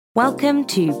Welcome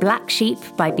to Black Sheep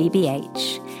by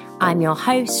BBH. I'm your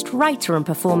host, writer and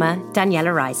performer,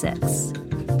 Daniela Isaacs.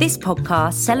 This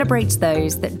podcast celebrates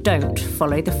those that don't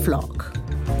follow the flock.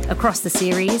 Across the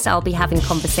series, I'll be having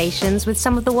conversations with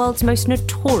some of the world's most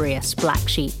notorious black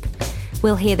sheep.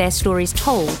 We'll hear their stories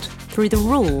told through the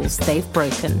rules they've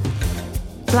broken.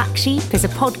 Black Sheep is a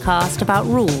podcast about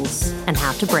rules and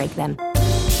how to break them.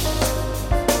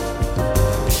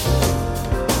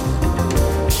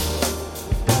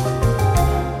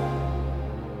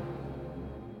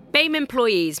 BAME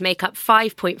employees make up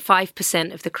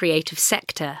 5.5% of the creative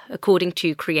sector, according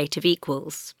to Creative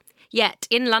Equals. Yet,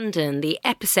 in London, the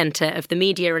epicentre of the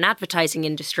media and advertising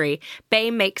industry,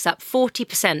 BAME makes up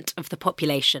 40% of the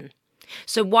population.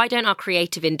 So why don't our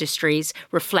creative industries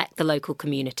reflect the local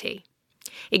community?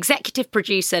 Executive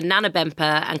producer Nana Bemper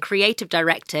and creative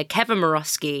director Kevin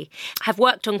Morosky have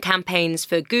worked on campaigns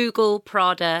for Google,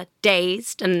 Prada,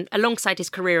 Dazed, and alongside his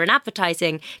career in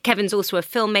advertising, Kevin's also a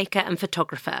filmmaker and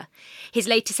photographer. His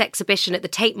latest exhibition at the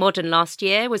Tate Modern last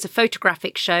year was a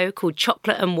photographic show called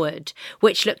Chocolate and Wood,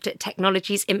 which looked at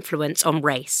technology's influence on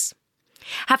race.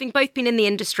 Having both been in the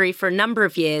industry for a number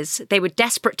of years, they were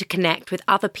desperate to connect with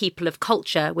other people of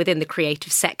culture within the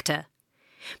creative sector.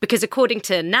 Because according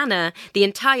to Nana, the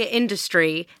entire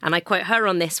industry, and I quote her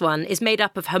on this one, is made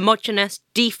up of homogenous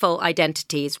default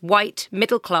identities, white,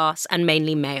 middle class, and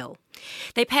mainly male.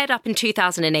 They paired up in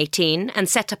 2018 and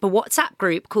set up a WhatsApp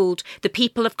group called the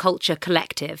People of Culture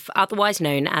Collective, otherwise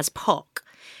known as POC.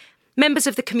 Members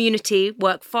of the community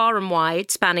work far and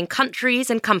wide, spanning countries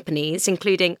and companies,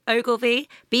 including Ogilvy,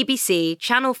 BBC,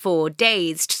 Channel 4,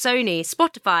 Dazed, Sony,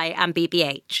 Spotify, and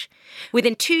BBH.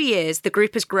 Within 2 years, the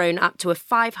group has grown up to a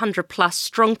 500-plus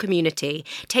strong community,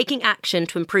 taking action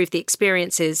to improve the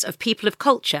experiences of people of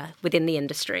culture within the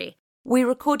industry. We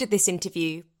recorded this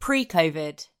interview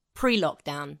pre-COVID,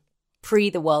 pre-lockdown,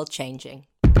 pre-the world changing.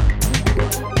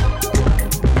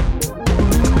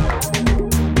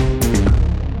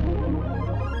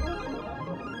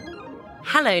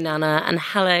 Hello, Nana, and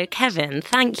hello, Kevin.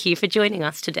 Thank you for joining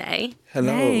us today.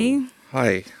 Hello. Hey.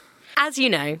 Hi. As you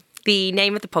know, the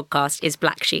name of the podcast is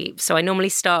Black Sheep, so I normally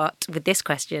start with this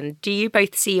question. Do you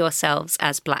both see yourselves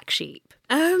as black sheep?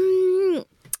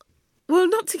 Well,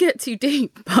 not to get too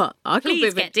deep, but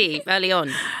Please get deep early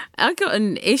on. I got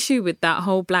an issue with that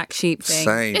whole black sheep thing.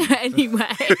 Same. Anyway,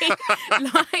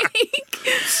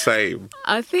 Same.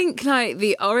 I think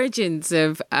the origins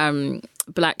of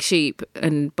black sheep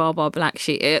and Bar black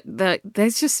sheep,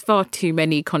 there's just far too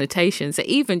many connotations. So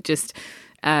even just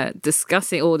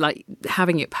discussing or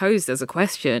having it posed as a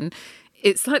question,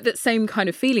 it's like that same kind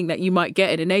of feeling that you might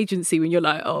get in an agency when you're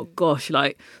like, oh gosh,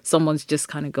 someone's just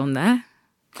kind of gone there.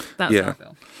 That's how I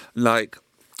feel.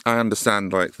 I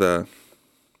understand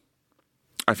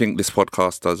I think this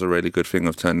podcast does a really good thing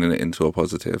of turning it into a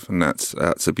positive, and that's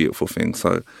a beautiful thing.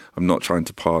 So I'm not trying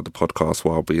to par the podcast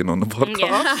while being on the podcast.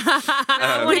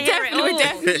 Yeah. We're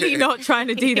definitely not trying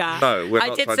to do that. No, we're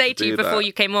not. I did trying say to to you do before that.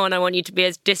 you came on, I want you to be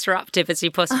as disruptive as you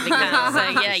possibly can.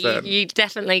 So yeah, you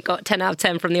definitely got 10 out of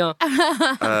 10 from the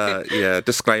off.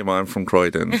 Disclaimer: I'm from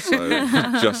Croydon, so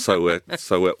just so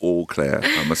we're all clear,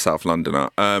 I'm a South Londoner.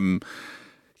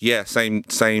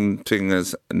 Same thing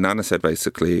as Nana said.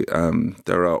 Basically,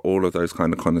 there are all of those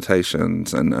kind of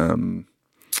connotations, and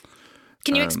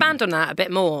Can you expand on that a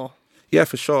bit more? yeah,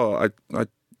 for sure.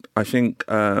 I think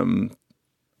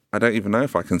I don't even know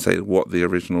if I can say what the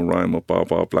original rhyme of Bar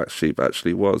Black Sheep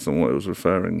actually was and what it was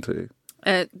referring to.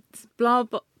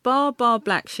 Bar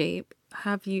black sheep.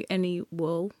 Have you any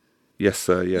wool? Yes,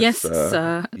 sir. Yes,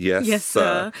 sir. Yes,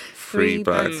 sir. Three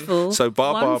bags full. So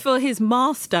one for his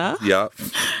master. Yeah.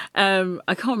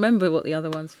 I can't remember what the other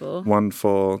one's for. One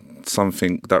for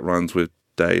something that rhymes with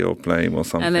day or blame or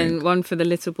something. And then one for the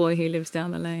little boy who lives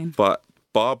down the lane. But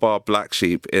Bar Black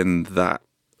Sheep in that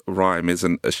rhyme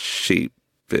isn't a sheep.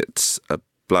 It's a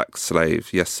black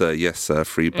slave. Yes, sir.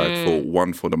 Free bag full.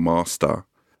 One for the master.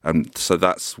 And so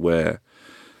that's where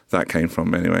that came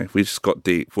from anyway. We just got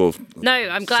deep. Well, No,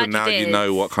 I'm glad so now you did. you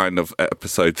know what kind of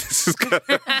episode this is going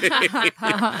to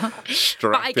be.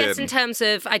 Strap But I guess in terms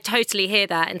of, I totally hear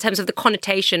that, in terms of the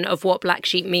connotation of what black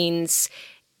sheep means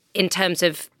in terms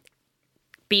of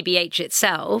BBH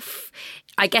itself,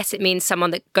 I guess it means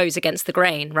someone that goes against the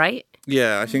grain, right?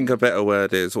 Yeah, I think a better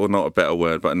word is, or not a better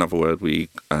word, but another word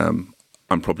I'm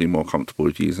probably more comfortable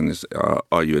with using is,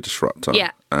 are you a disruptor?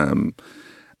 Yeah.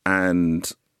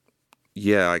 And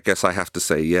yeah, I guess I have to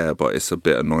say yeah, but it's a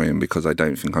bit annoying because I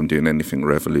don't think I'm doing anything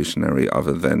revolutionary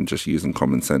other than just using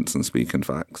common sense and speaking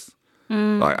facts.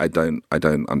 Like I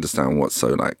don't understand what's so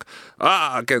like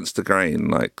against the grain.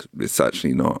 Like it's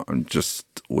actually not.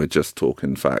 We're just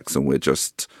talking facts, and we're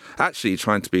just actually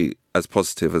trying to be as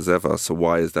positive as ever. So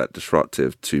why is that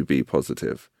disruptive to be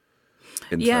positive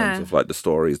in terms of like the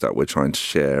stories that we're trying to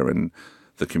share and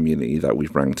the community that we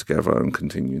bring together and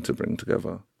continue to bring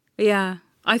together? Yeah,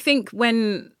 I think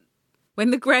when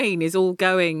the grain is all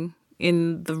going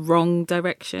in the wrong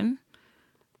direction,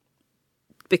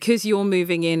 because you're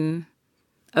moving in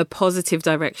a positive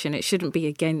direction, it shouldn't be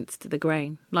against the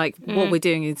grain. Like what we're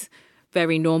doing is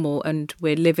very normal and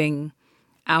we're living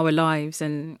our lives.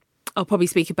 And I'll probably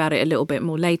speak about it a little bit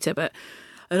more later, but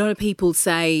a lot of people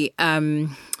say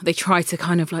they try to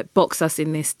kind of like box us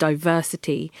in this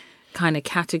diversity kind of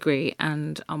category.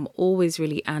 And I'm always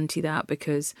really anti that,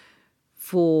 because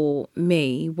for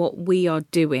me, what we are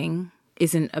doing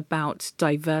isn't about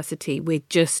diversity. We're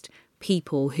just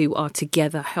people who are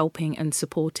together helping and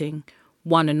supporting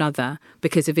one another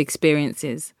because of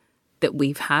experiences that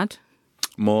we've had.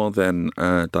 More than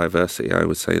diversity, I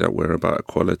would say that we're about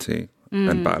equality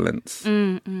and balance,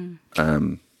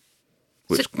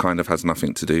 which kind of has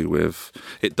nothing to do with...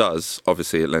 It does,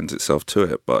 obviously it lends itself to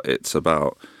it, but it's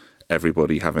about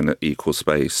everybody having an equal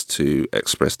space to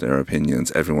express their opinions,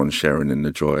 everyone sharing in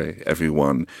the joy,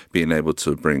 everyone being able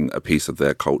to bring a piece of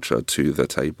their culture to the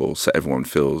table, so everyone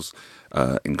feels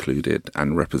included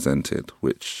and represented,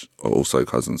 which are also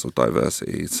cousins of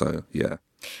diversity. So, yeah.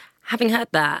 Having heard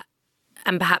that,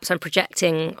 and perhaps I'm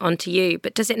projecting onto you,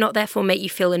 but does it not therefore make you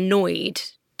feel annoyed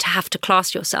to have to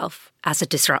class yourself as a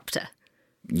disruptor?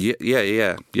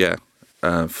 Yeah.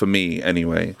 For me,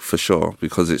 anyway, for sure.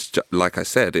 Because it's like I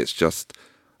said, it's just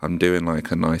I'm doing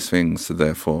like a nice thing. So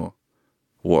therefore,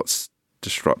 what's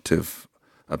disruptive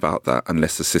about that?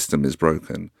 Unless the system is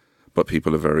broken, but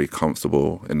people are very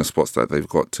comfortable in the spots that they've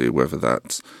got to, whether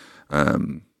that's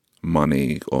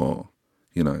money or,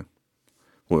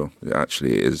 well,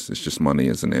 actually it is. It's just money,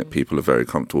 isn't it? People are very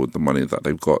comfortable with the money that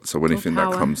they've got. So anything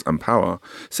that comes, and power.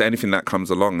 So anything that comes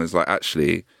along is like,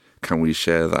 actually, can we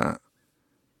share that?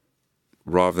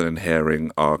 Rather than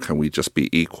hearing, can we just be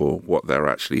equal? What they're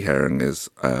actually hearing is,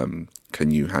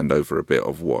 can you hand over a bit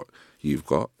of what you've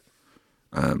got?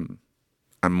 And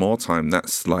more time,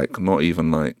 that's like not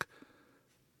even like,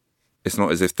 it's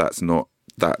not as if that's not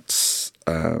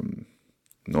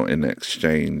in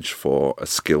exchange for a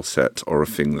skill set or a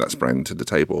thing that's brought to the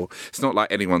table. It's not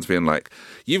like anyone's being like,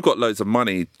 you've got loads of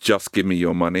money, just give me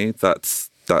your money.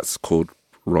 That's called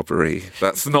robbery.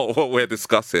 That's not what we're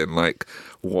discussing. Like,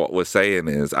 what we're saying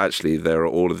is actually there are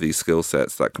all of these skill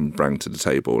sets that can bring to the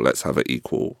table. Let's have an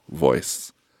equal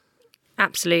voice.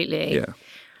 Absolutely. Yeah.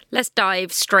 Let's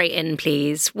dive straight in,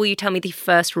 please. Will you tell me the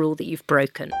first rule that you've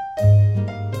broken?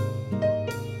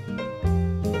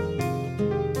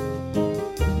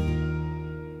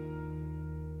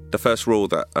 The first rule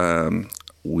that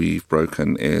we've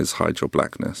broken is hide your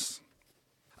blackness.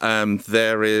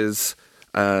 There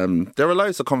are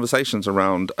loads of conversations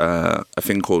around a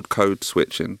thing called code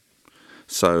switching.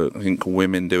 So I think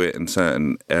women do it in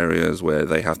certain areas where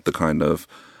they have to kind of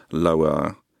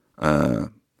lower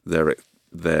their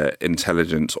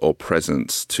intelligence or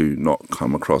presence to not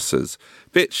come across as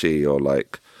bitchy or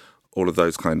like all of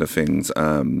those kind of things.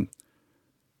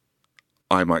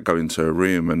 I might go into a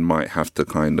room and might have to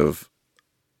kind of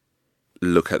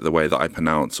look at the way that I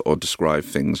pronounce or describe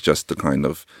things just to kind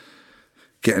of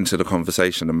get into the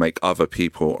conversation and make other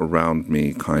people around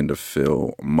me kind of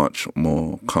feel much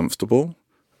more comfortable.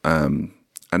 And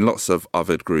lots of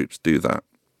other groups do that.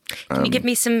 Can you give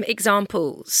me some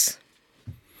examples?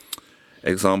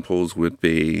 Examples would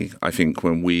be, I think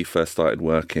when we first started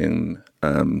working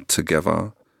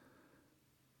together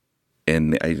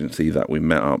in the agency that we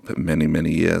met up many,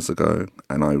 many years ago,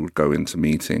 and I would go into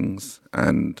meetings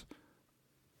and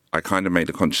I kind of made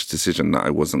a conscious decision that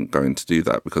I wasn't going to do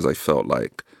that because I felt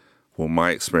like, well, my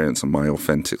experience and my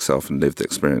authentic self and lived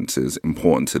experience is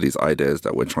important to these ideas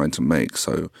that we're trying to make.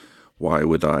 So why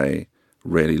would I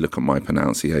really look at my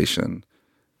pronunciation?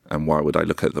 And why would I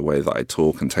look at the way that I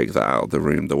talk and take that out of the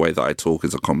room? The way that I talk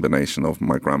is a combination of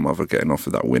my grandmother getting off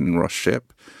of that Windrush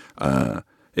ship.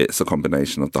 It's a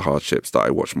combination of the hardships that I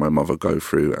watched my mother go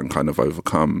through and kind of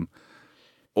overcome.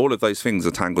 All of those things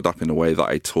are tangled up in the way that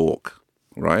I talk,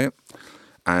 right?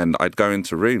 And I'd go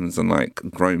into rooms and like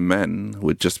grown men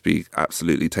would just be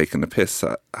absolutely taking the piss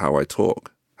at how I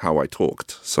talked,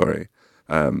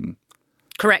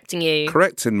 Correcting you.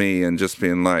 Correcting me and just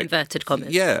being like... Inverted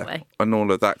commas. Yeah, and all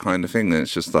of that kind of thing. And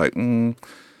it's just like,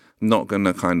 not going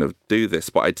to kind of do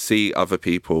this. But I'd see other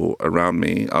people around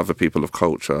me, other people of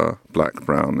culture, black,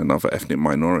 brown and other ethnic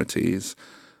minorities,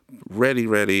 really,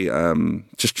 really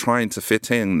just trying to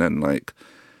fit in, and like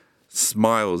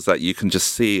smiles that you can just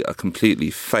see are completely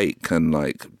fake, and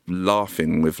like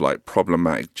laughing with like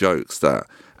problematic jokes that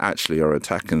actually are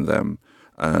attacking them.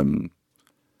 And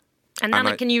Nana,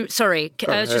 I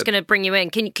was just going to bring you in.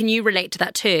 Can you relate to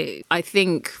that too? I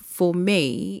think for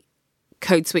me,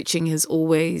 code switching has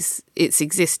it's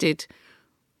existed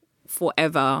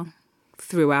forever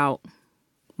throughout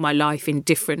my life in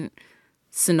different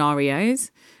scenarios.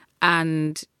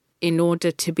 And in order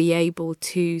to be able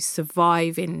to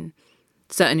survive in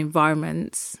certain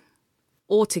environments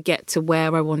or to get to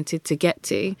where I wanted to get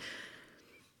to,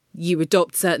 you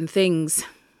adopt certain things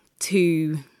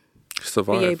to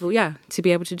survive. To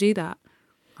be able to do that.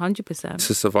 100%.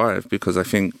 To survive, because I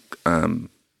think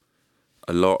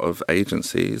a lot of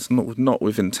agencies, not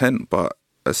with intent, but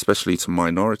especially to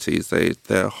minorities,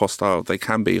 they're hostile. They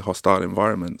can be hostile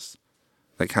environments.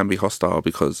 They can be hostile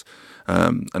because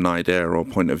an idea or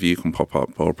point of view can pop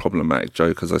up, or a problematic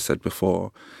joke, as I said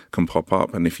before, can pop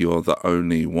up. And if you're the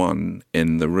only one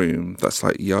in the room, that's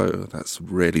like, yo, that's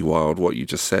really wild what you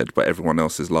just said, but everyone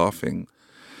else is laughing.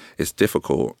 It's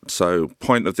difficult. So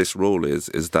point of this rule is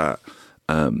that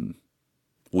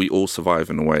we all survive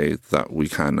in a way that we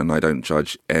can, and I don't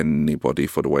judge anybody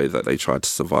for the way that they try to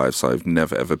survive. So I've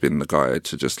never ever been the guy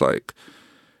to just like,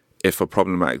 if a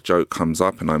problematic joke comes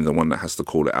up and I'm the one that has to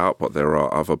call it out, but there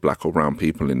are other black or brown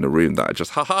people in the room that are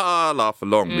just laugh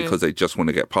along because they just want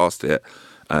to get past it.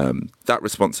 That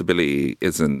responsibility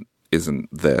isn't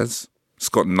theirs. It's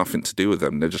got nothing to do with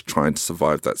them. They're just trying to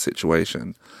survive that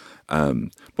situation.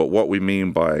 But what we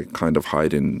mean by kind of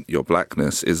hiding your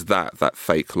blackness is that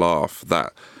fake laugh,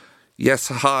 that, yes,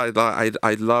 hi,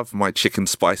 I love my chicken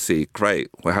spicy, great.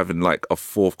 We're having like a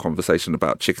fourth conversation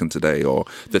about chicken today, or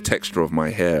the texture of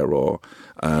my hair, or...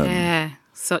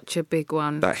 such a big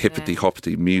one. That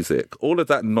hippity-hoppity music, all of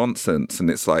that nonsense. And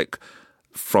it's like,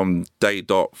 from day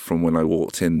dot, from when I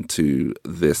walked into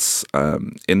this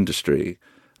industry,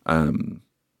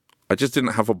 I just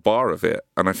didn't have a bar of it.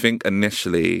 And I think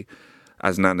initially,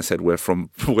 as Nana said, we're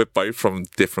both from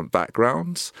different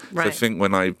backgrounds. Right. So I think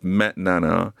when I met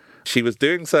Nana, she was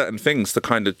doing certain things to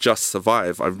kind of just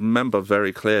survive. I remember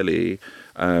very clearly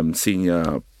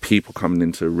senior people coming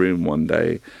into a room one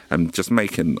day and just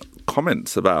making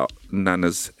comments about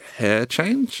Nana's hair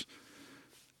change.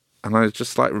 And I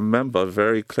just like remember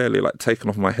very clearly like taking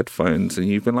off my headphones, and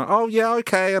you've been like, oh yeah,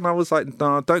 okay. And I was like,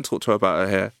 no, don't talk to her about her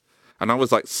hair. And I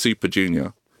was like super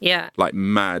junior. Yeah. Like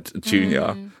mad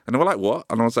junior. And they were like, what?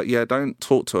 And I was like, yeah, don't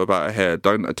talk to her about her hair.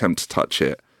 Don't attempt to touch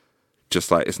it.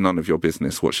 Just like, it's none of your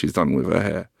business what she's done with her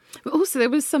hair. But also there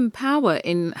was some power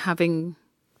in having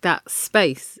that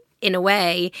space. In a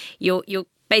way, you're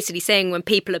basically saying when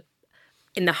people are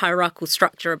in the hierarchical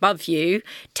structure above you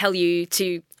tell you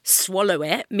to swallow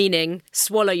it, meaning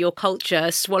swallow your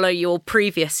culture, swallow your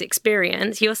previous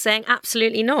experience, you're saying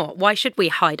absolutely not. Why should we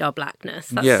hide our blackness?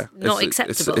 That's not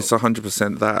acceptable. It's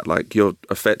 100% that. Like, you're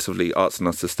effectively asking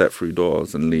us to step through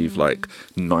doors and leave like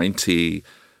 90...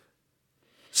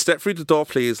 Step through the door,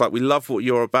 please. Like, we love what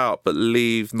you're about, but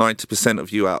leave 90%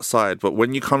 of you outside. But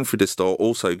when you come through this door,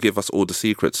 also give us all the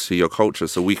secrets to your culture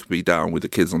so we can be down with the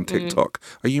kids on TikTok.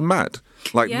 Are you mad?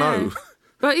 Like, no.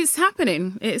 But it's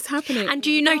happening. It's happening. And do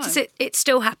you notice it's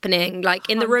still happening? Like,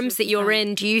 in the rooms that you're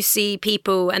in, do you see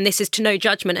people, and this is to no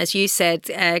judgment, as you said,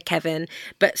 Kevin,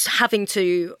 but having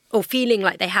to, or feeling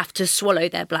like they have to swallow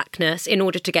their blackness in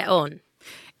order to get on?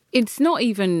 It's not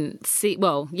even,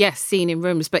 seen in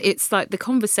rooms, but it's like the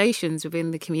conversations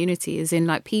within the community is in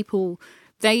like people,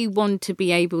 they want to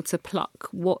be able to pluck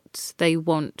what they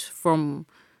want from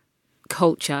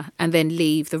culture and then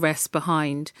leave the rest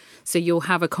behind. So you'll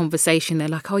have a conversation, they're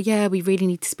like, oh yeah, we really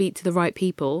need to speak to the right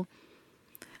people.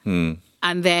 And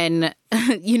then,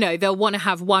 they'll want to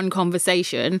have one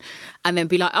conversation and then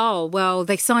be like, oh, well,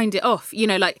 they signed it off,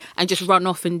 and just run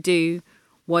off and do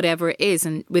whatever it is,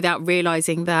 and without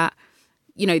realizing that,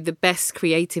 the best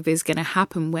creative is going to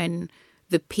happen when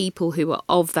the people who are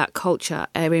of that culture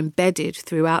are embedded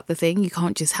throughout the thing. You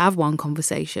can't just have one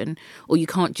conversation, or you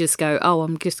can't just go, oh,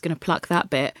 I'm just going to pluck that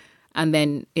bit and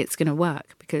then it's going to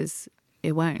work, because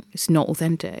it won't. It's not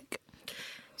authentic.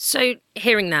 So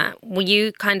hearing that, will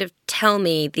you kind of tell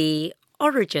me the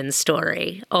origin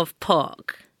story of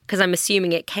POC? Because I'm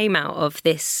assuming it came out of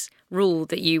this rule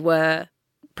that you were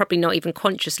probably not even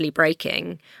consciously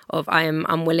breaking, of I am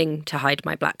unwilling to hide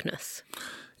my blackness.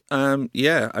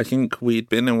 I think we'd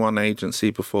been in one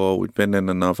agency before, we'd been in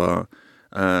another.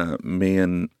 Me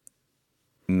and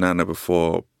Nana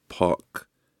before POC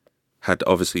had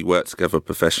obviously worked together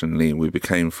professionally. We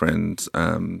became friends,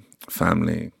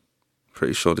 family.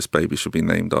 Pretty sure this baby should be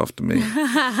named after me.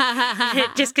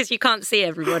 Just because you can't see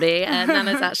everybody,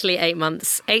 Nana's actually 8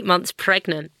 months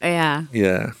pregnant. Yeah.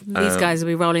 Yeah. These guys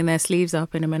will be rolling their sleeves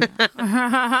up in a minute.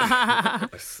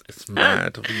 It's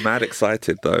mad. I'm mad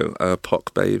excited though.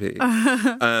 POC baby.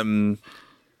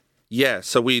 Yeah,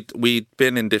 so we'd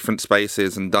been in different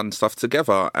spaces and done stuff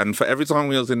together, and for every time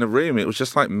we was in the room, it was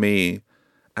just like me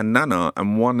and Nana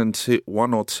and one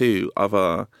or two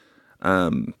other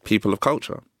people of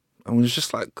culture, and we was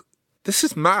just like, this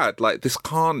is mad. Like this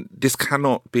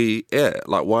cannot be it.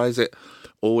 Like, why is it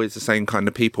always the same kind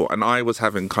of people? And I was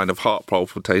having kind of heart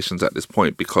palpitations at this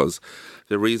point, because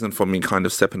the reason for me kind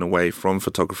of stepping away from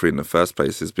photography in the first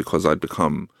place is because I'd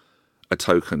become a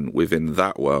token within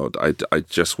that world. I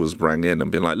just was rang in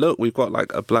and been like, look, we've got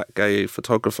like a black gay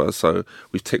photographer, so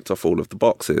we've ticked off all of the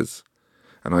boxes.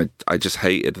 And I just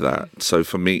hated that. So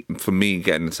for me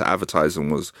getting into advertising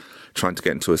was trying to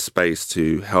get into a space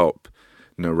to help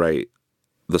narrate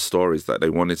the stories that they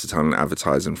wanted to tell in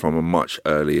advertising from a much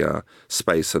earlier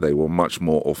space, so they were much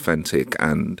more authentic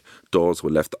and doors were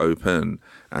left open,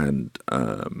 and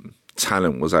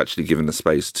talent was actually given the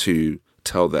space to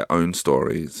tell their own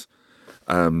stories.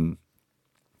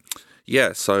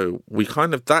 Yeah, so we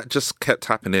kind of, that just kept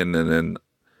happening, and then,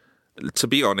 to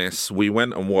be honest, we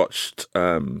went and watched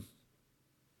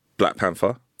Black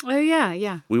Panther. Oh,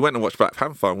 yeah. We went and watched Black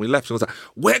Panther, and we left and was like,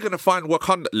 we're going to find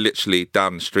Wakanda. Literally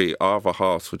down the street, our other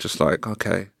halves were just like,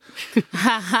 okay.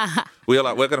 We were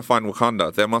like, we're going to find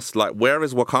Wakanda. There must, like, where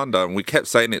is Wakanda? And we kept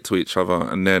saying it to each other.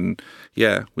 And then,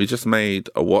 yeah, we just made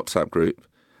a WhatsApp group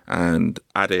and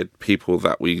added people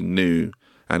that we knew.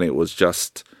 And it was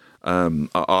just an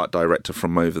art director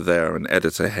from over there, an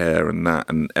editor here and that.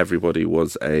 And everybody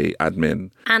was a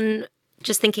admin. And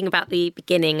just thinking about the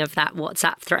beginning of that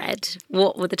WhatsApp thread,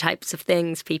 what were the types of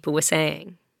things people were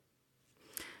saying?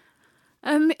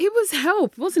 It was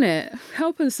help, wasn't it?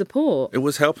 Help and support. It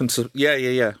was help and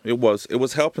yeah. It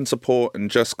was help and support,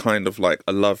 and just kind of like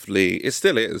a lovely. It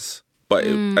still is, but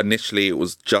initially it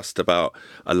was just about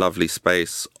a lovely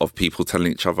space of people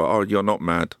telling each other, "Oh, you're not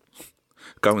mad.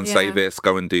 Go and say this.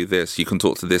 Go and do this. You can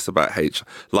talk to this about H."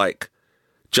 Like,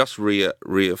 just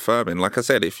reaffirming. Like I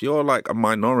said, if you're like a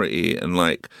minority in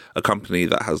like a company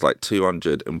that has like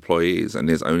 200 employees and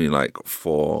there's only like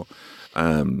four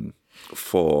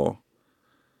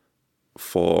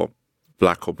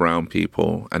black or brown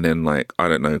people, and then like, I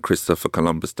don't know, Christopher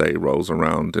Columbus Day rolls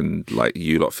around and like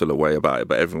you lot feel away about it,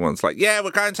 but everyone's like, yeah,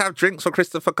 we're going to have drinks for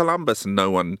Christopher Columbus, and no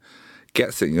one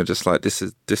gets it. And you're just like, this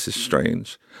is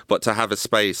strange. But to have a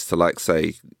space to like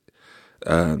say,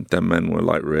 them men were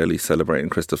like really celebrating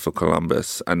Christopher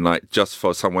Columbus, and like just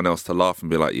for someone else to laugh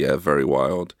and be like, yeah, very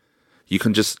wild. You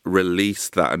can just release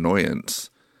that annoyance.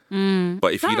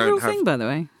 But if you don't have, thing, by the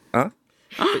way,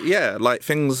 but yeah, like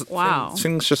things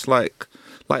just like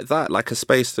that, like a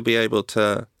space to be able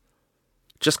to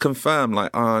just confirm,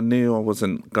 like, I knew I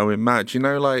wasn't going mad,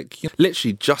 like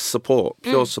literally just support,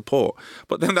 pure support.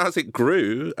 But then as it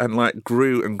grew and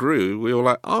grew, we were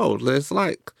like, oh, there's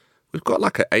like, we've got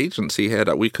like an agency here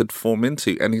that we could form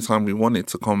into anytime we wanted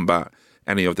to combat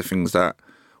any of the things that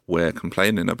we're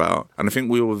complaining about. And I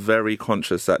think we were very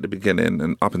conscious at the beginning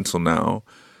and up until now,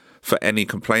 for any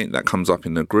complaint that comes up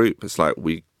in the group, it's like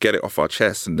we get it off our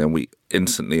chest and then we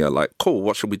instantly are like, cool,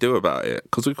 what should we do about it?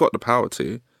 Because we've got the power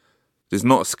to. There's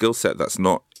not a skill set that's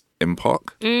not in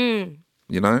POC,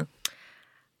 you know?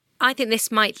 I think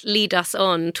this might lead us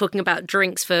on talking about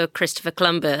drinks for Christopher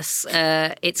Columbus.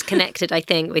 It's connected, I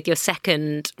think, with your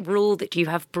second rule that you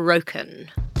have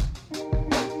broken.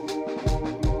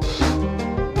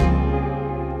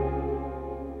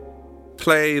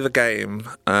 Play the game.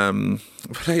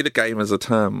 Play the game as a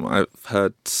term I've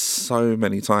heard so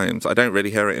many times. I don't really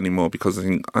hear it anymore because I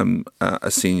think I'm at a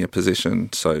senior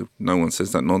position, so no one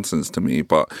says that nonsense to me.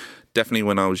 But definitely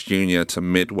when I was junior to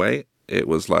midweight, it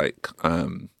was like,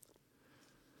 you've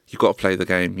got to play the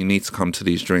game. You need to come to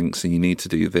these drinks and you need to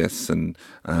do this, and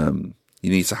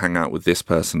you need to hang out with this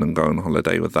person and go on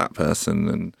holiday with that person.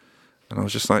 And I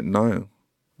was just like, no.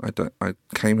 I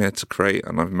came here to create,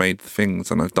 and I've made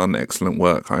things and I've done excellent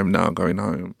work. I'm now going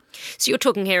home. So you're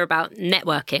talking here about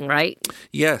networking, right?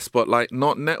 Yes, but like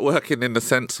not networking in the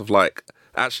sense of like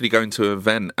actually going to an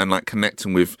event and like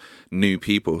connecting with new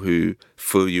people who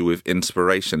fill you with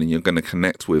inspiration and you're going to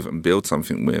connect with and build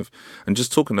something with. And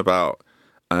just talking about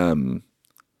being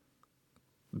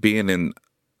in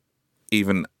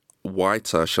even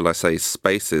whiter, shall I say,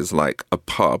 spaces like a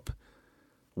pub,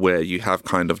 where you have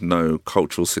kind of no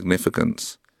cultural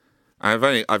significance. I've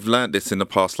learned this in the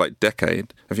past like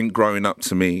decade. I think growing up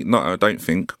to me,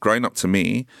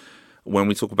 when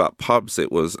we talk about pubs,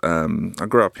 it was, I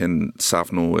grew up in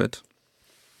South Norwood,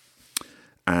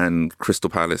 and Crystal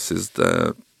Palace is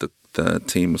the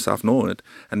team of South Norwood.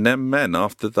 And them men,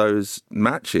 after those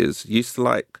matches, used to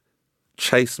like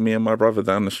chase me and my brother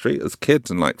down the street as kids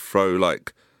and like throw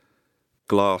like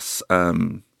glasses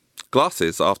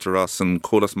after us and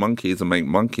call us monkeys and make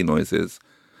monkey noises.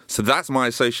 So that's my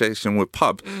association with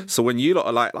pub. So when you lot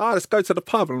are like, let's go to the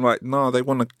pub, I'm like, no, they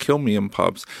want to kill me in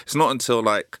pubs. It's not until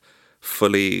like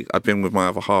fully I've been with my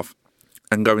other half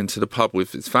and going to the pub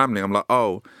with his family, I'm like,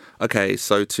 oh, okay,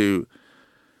 so to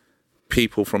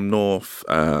people from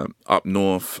up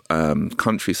north,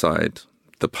 countryside,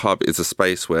 the pub is a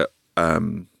space where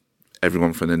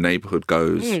everyone from the neighbourhood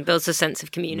goes. Builds a sense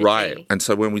of community. Right. And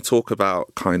so when we talk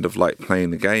about kind of like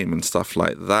playing the game and stuff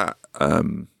like that,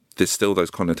 there's still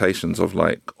those connotations of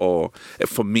like, or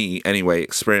for me anyway,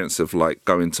 experience of like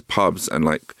going to pubs and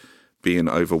like being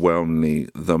overwhelmingly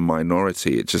the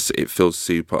minority. It feels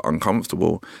super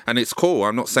uncomfortable. And it's cool.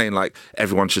 I'm not saying like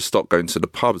everyone should stop going to the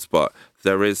pubs, but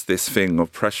there is this thing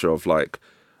of pressure of like,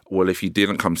 well, if you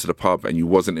didn't come to the pub and you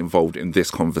wasn't involved in this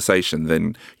conversation,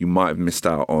 then you might have missed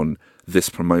out on this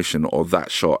promotion or that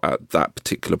shot at that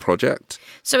particular project.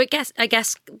 So I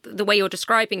guess the way you're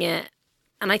describing it,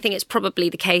 and I think it's probably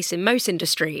the case in most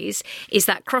industries, is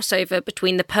that crossover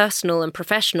between the personal and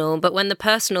professional. But when the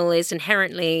personal is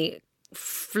inherently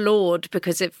flawed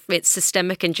because it's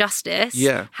systemic injustice,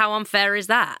 how unfair is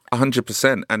that?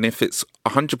 100%. And if it's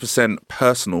 100%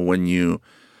 personal when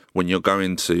you're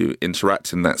going to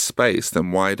interact in that space,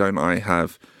 then why don't I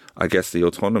have, I guess, the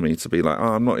autonomy to be like,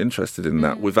 I'm not interested in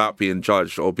that, without being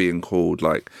judged or being called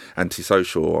like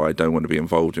antisocial, or I don't want to be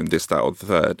involved in this, that, or the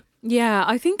third. Yeah,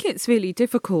 I think it's really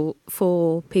difficult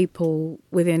for people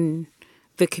within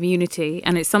the community,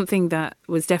 and it's something that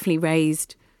was definitely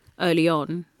raised early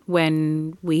on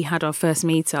when we had our first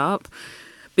meetup,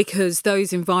 because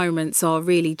those environments are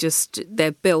really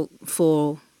they're built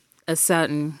for a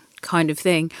certain kind of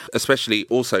thing. Especially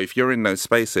also if you're in those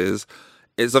spaces,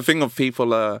 it's a thing of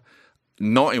people are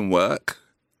not in work,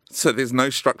 so there's no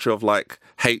structure of like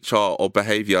HR or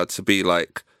behaviour to be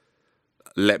like,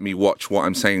 let me watch what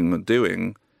I'm saying and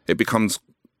doing. It becomes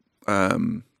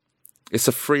it's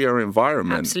a freer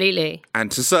environment. Absolutely. And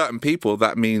to certain people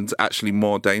that means actually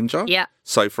more danger. Yeah.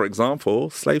 So for example,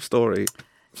 Slave Story.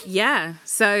 Yeah.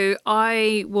 So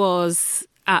I was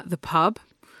at the pub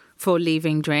for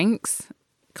Leaving Drinks.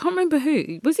 Can't remember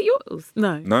who. Was it yours?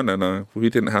 No. No. We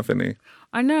didn't have any.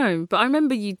 I know, but I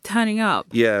remember you turning up.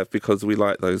 Yeah, because we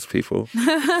like those people.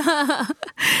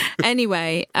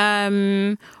 Anyway,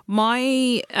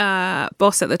 my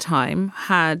boss at the time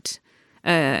had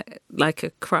like a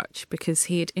crutch because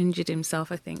he had injured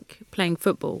himself, I think, playing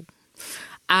football.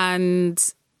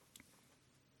 And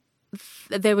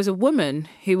there was a woman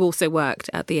who also worked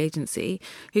at the agency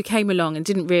who came along and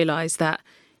didn't realise that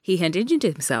he had injured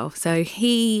himself. So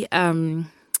she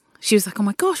was like, oh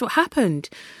my gosh, what happened?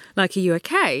 Like, are you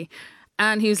okay?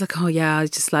 And he was like, oh yeah, I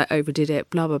just like overdid it,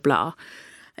 blah, blah, blah.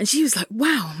 And she was like,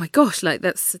 wow, oh my gosh, like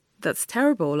that's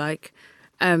terrible. Like,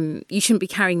 you shouldn't be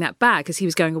carrying that bag, because he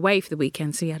was going away for the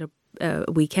weekend. So he had a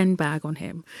weekend bag on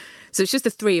him. So it's just the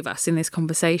three of us in this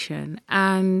conversation.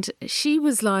 And she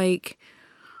was like,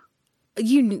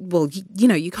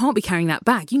 you can't be carrying that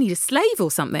bag. You need a slave or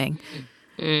something.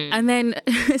 And then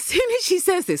as soon as she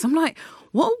says this, I'm like,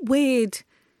 what a weird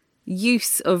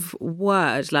use of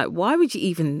word. Like, why would you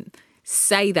even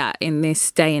say that in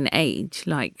this day and age?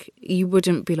 Like, you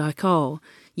wouldn't be like, oh,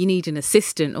 you need an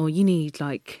assistant, or you need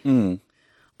like,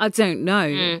 I don't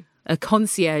know, a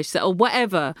concierge or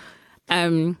whatever.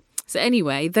 So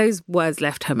anyway, those words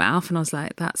left her mouth and I was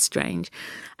like, that's strange.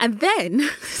 And then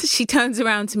she turns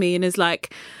around to me and is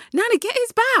like, Nana, get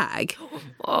his bag.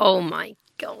 Oh my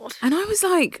God. And I was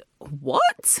like,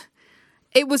 what?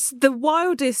 It was the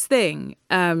wildest thing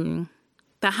that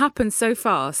happened so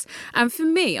fast. And for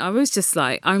me, I was just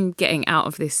like, I'm getting out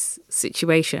of this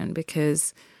situation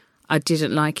because I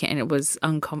didn't like it and it was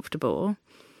uncomfortable.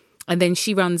 And then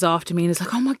she runs after me and is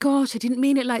like, oh my gosh, I didn't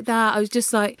mean it like that. I was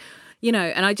just like,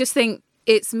 and I just think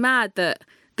it's mad that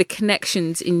the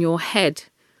connections in your head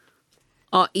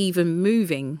are even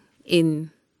moving in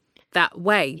that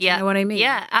way. Do you know what I mean?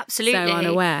 Yeah, absolutely. So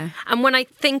unaware. And when I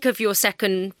think of your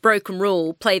second broken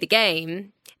rule, play the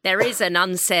game, there is an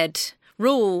unsaid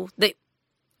rule that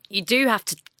you do have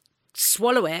to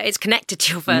swallow it. It's connected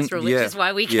to your first rule, which is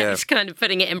why we kept kind of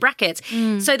putting it in brackets.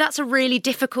 So that's a really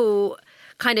difficult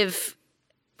kind of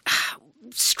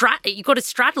you've got to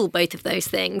straddle both of those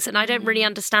things, and I don't really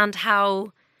understand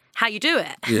how you do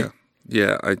it.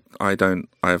 Yeah, I don't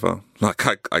either. Like,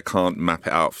 I can't map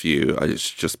it out for you. It's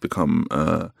just become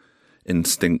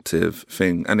instinctive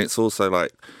thing. And it's also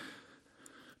like,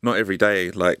 not every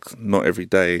day do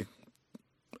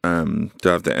I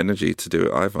have the energy to do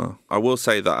it either. I will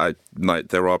say that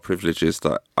there are privileges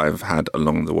that I've had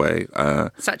along the way.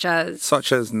 Such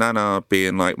as Nana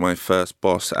being like my first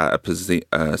boss at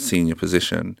a senior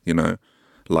position, you know,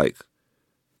 like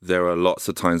there are lots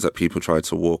of times that people try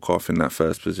to walk off in that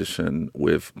first position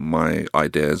with my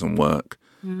ideas and work.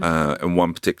 And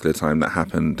one particular time that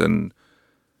happened and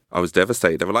I was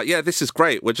devastated. They were like, yeah, this is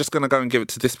great. We're just going to go and give it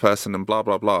to this person and blah,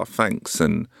 blah, blah. Thanks.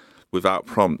 And without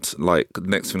prompt, like the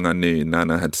next thing I knew,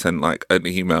 Nana had sent like an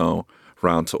email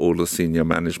round to all the senior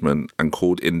management and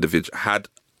had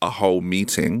a whole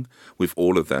meeting with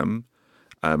all of them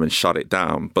and shut it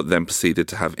down, but then proceeded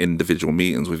to have individual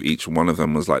meetings with each one of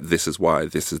them. Was like, this is why,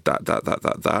 this is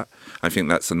that. I think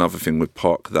that's another thing with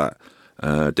POC that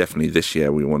definitely this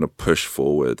year we want to push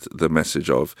forward the message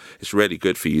of it's really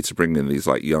good for you to bring in these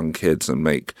like young kids and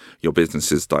make your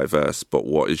businesses diverse, but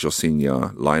what is your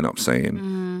senior lineup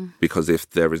saying? Because if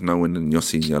there is no one in your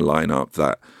senior lineup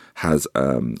that has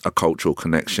a cultural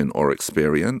connection or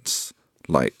experience,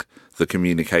 like the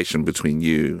communication between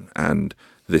you and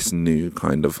this new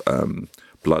kind of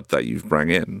blood that you've brought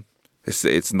in,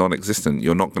 it's non-existent.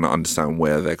 You're not going to understand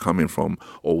where they're coming from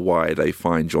or why they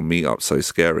find your meetup so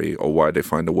scary or why they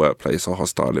find a workplace a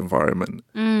hostile environment.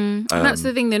 And that's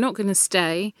the thing, they're not going to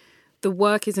stay. The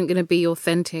work isn't going to be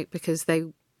authentic because they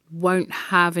won't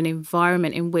have an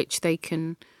environment in which they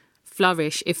can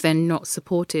flourish if they're not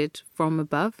supported from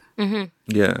above.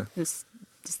 Yeah. There's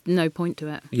no point to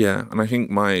it. Yeah, and I think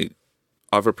my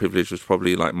other privilege was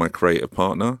probably like my creative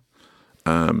partner.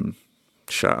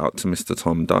 Shout out to Mr.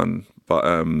 Tom Dunn. But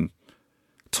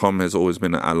Tom has always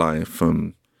been an ally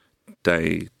from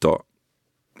day dot.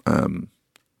 And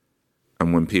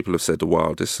when people have said the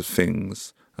wildest of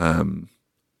things,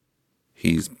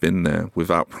 he's been there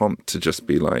without prompt to just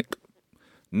be like,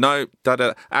 no,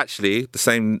 da-da. Actually, the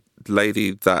same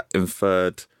lady that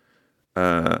inferred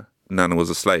Nana was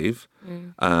a slave,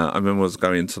 I remember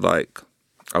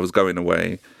I was going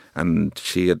away and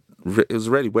it was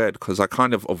really weird because I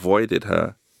kind of avoided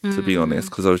her, to be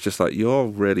honest, because I was just like, you're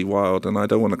really wild and I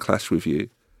don't want to clash with you.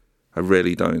 I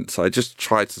really don't. So I just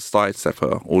tried to sidestep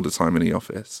her all the time in the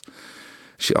office.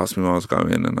 She asked me where I was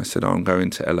going and I said, I'm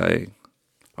going to LA.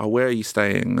 Oh, where are you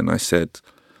staying? And I said,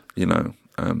 you know,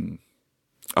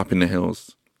 up in the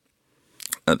hills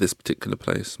at this particular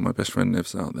place. My best friend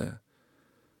lives out there.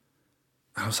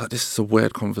 And I was like, this is a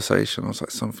weird conversation. I was like,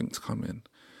 something to come in.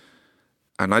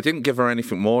 And I didn't give her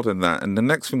anything more than that. And the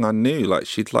next thing I knew, like,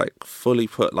 she'd like fully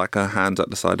put like her hands at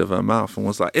the side of her mouth and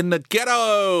was like, in the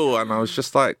ghetto. And I was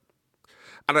just like,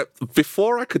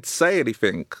 before I could say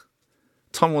anything,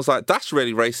 Tom was like, that's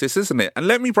really racist, isn't it? And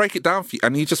let me break it down for you.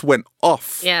 And he just went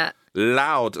off. Yeah.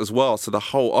 Loud as well. So the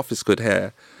whole office could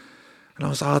hear. And I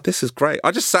was like, oh, this is great. I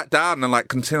just sat down and like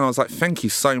continued. I was like, thank you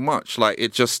so much. Like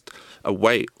it just a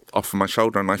weight off of my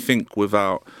shoulder. And I think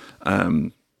without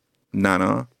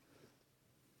Nana,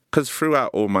 because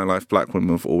throughout all my life, black women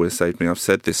have always saved me. I've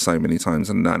said this so many times,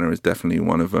 and Nana is definitely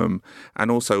one of them.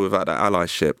 And also without the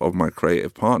allyship of my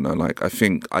creative partner, like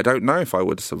I don't know if I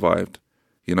would have survived.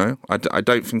 You know, I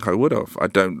don't think I would have. I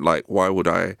don't why would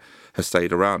I have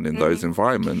stayed around in those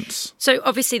environments? So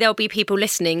obviously there'll be people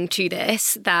listening to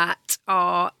this that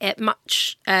are at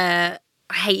much, I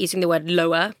hate using the word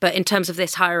lower, but in terms of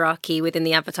this hierarchy within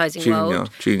the advertising world.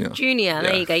 Junior. Yeah.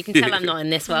 There you go. You can tell I'm not in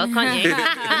this world, can't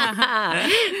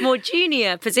you? More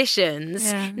junior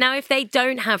positions. Yeah. Now, if they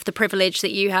don't have the privilege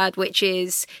that you had, which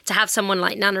is to have someone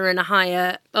like Nana in a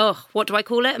higher, what do I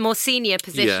call it? A more senior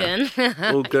position.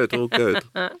 Yeah. All good.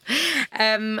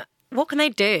 What can they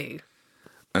do?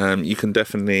 You can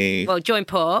definitely... Well, join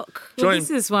POC. This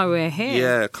is why we're here.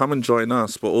 Yeah, come and join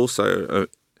us, but also...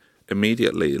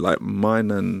 immediately, like mine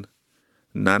and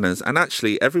Nana's, and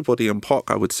actually everybody in POC,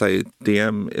 I would say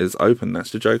DM is open.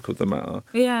 That's the joke of the matter.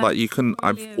 Yeah, like you can.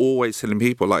 I've always telling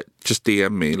people like just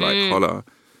DM me, like holla.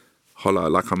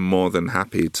 Like I'm more than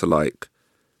happy to like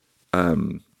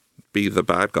be the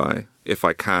bad guy if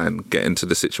I can get into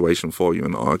the situation for you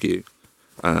and argue.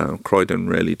 Croydon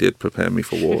really did prepare me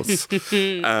for wars.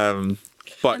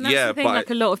 But and that's the thing, like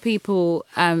a lot of people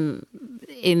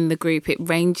in the group, it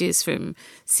ranges from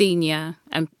senior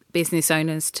and business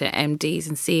owners to MDs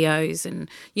and CEOs and,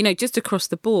 you know, just across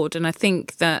the board. And I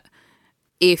think that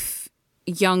if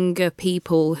younger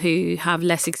people who have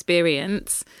less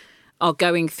experience are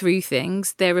going through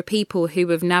things, there are people who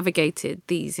have navigated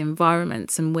these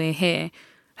environments and we're here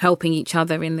helping each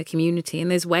other in the community. And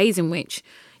there's ways in which,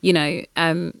 you know,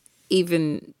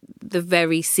 even the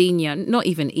very senior, not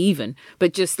even,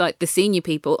 but just like the senior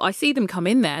people, I see them come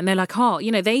in there and they're like, oh,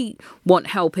 you know, they want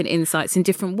help and insights in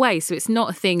different ways. So it's not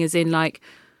a thing as in like,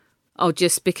 oh,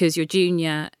 just because you're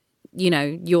junior, you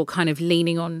know, you're kind of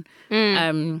leaning on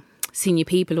senior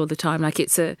people all the time. Like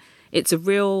it's a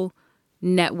real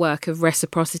network of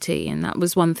reciprocity. And that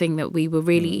was one thing that we were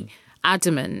really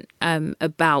adamant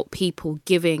about, people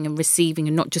giving and receiving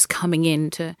and not just coming in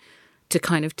to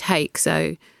kind of take.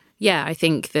 So yeah, I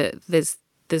think that there's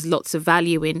lots of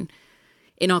value in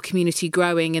our community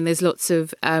growing, and there's lots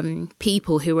of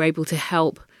people who are able to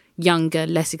help younger,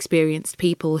 less experienced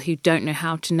people who don't know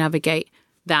how to navigate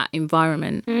that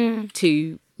environment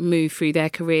to move through their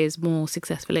careers more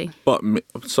successfully. But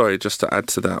sorry, just to add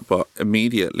to that, but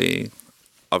immediately,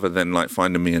 other than like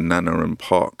finding me in Nana and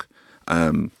Park,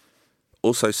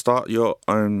 also start your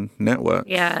own network.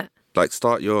 Yeah. Like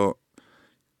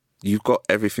you've got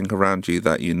everything around you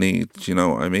that you need. Do you know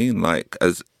what I mean? Like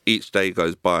as each day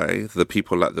goes by, the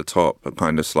people at the top are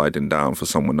kind of sliding down for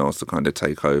someone else to kind of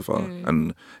take over.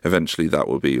 And eventually that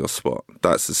will be your spot.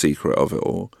 That's the secret of it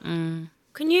all.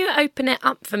 Can you open it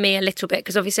up for me a little bit?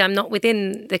 Because obviously I'm not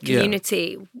within the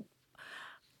community. Yeah.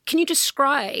 Can you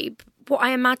describe what I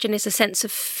imagine is a sense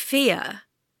of fear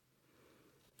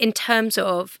in terms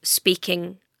of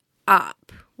speaking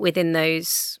up within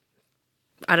those,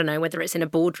 I don't know, whether it's in a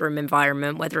boardroom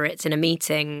environment, whether it's in a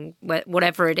meeting,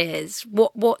 whatever it is.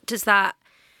 What does that,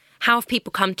 how have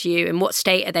people come to you, and what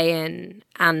state are they in,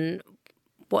 and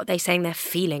what are they saying they're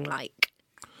feeling like?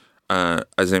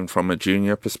 As in from a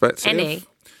junior perspective? Any.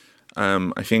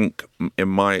 I think in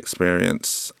my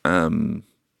experience, so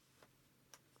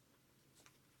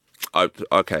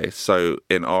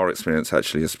in our experience,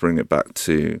 actually, let's bring it back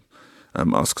to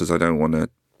us, because I don't want to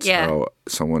tell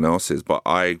someone else's, but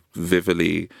I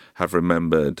vividly have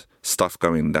remembered stuff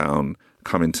going down,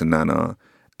 coming to Nana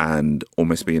and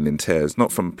almost being in tears,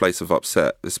 not from a place of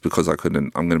upset. It's because I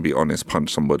couldn't, I'm going to be honest,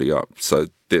 punch somebody up. So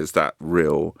there's that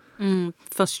real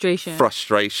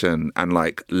frustration and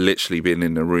like literally being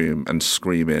in the room and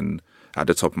screaming at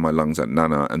the top of my lungs at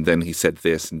Nana. And then he said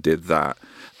this and did that.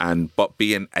 But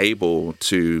being able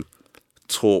to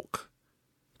talk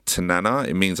to Nana,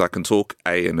 it means I can talk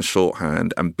A in a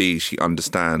shorthand, and B, she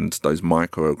understands those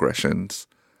microaggressions.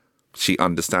 She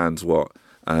understands what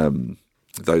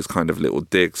those kind of little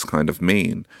digs kind of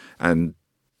mean. And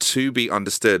to be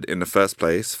understood in the first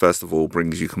place, first of all,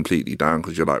 brings you completely down,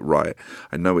 because you're like, right,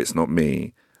 I know it's not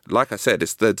me. Like I said,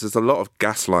 there's a lot of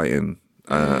gaslighting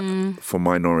for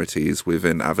minorities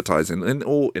within advertising, in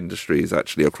all industries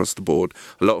actually across the board.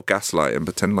 A lot of gaslighting,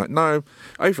 pretending like, no,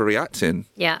 overreacting.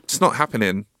 Yeah. It's not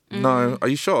happening. No. Are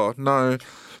you sure? No.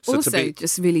 So also,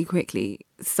 just really quickly,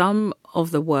 some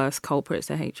of the worst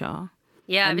culprits are HR.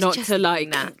 Yeah, I was not just to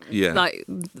like, that. Yeah. Like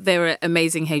there are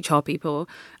amazing HR people,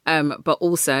 but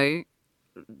also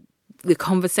the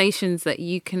conversations that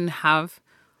you can have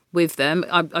with them.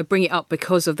 I bring it up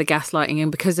because of the gaslighting and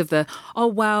because of the, oh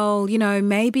well, you know,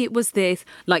 maybe it was this,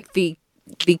 like the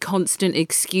constant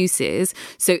excuses.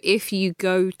 So if you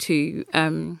go to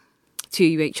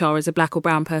HR as a black or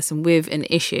brown person with an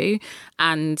issue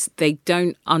and they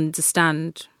don't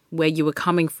understand where you were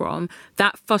coming from,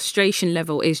 that frustration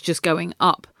level is just going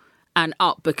up and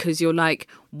up, because you're like,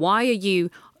 why are you,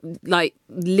 like,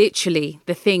 literally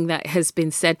the thing that has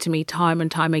been said to me time and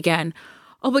time again,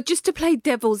 oh, but just to play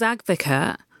devil's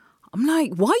advocate. I'm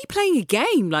like, why are you playing a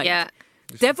game? Like,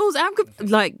 devil's advocate,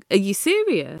 like, are you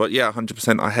serious? But yeah,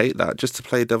 100%, I hate that. Just to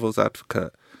play devil's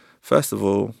advocate. First of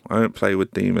all, I don't play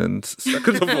with demons.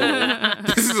 Second of all,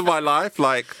 this is my life.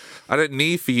 Like, I don't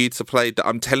need for you to play.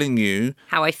 I'm telling you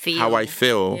how I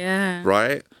feel. Yeah.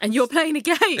 Right? And you're playing a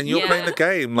game. And you're playing the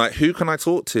game. Like, who can I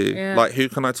talk to? Yeah. Like, who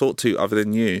can I talk to other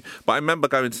than you? But I remember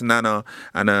going to Nana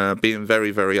and being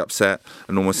very, very upset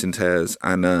and almost in tears.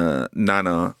 And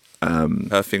Nana,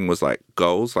 her thing was like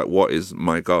goals. Like, what is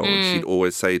my goal? And she'd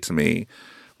always say to me,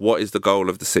 what is the goal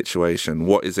of the situation?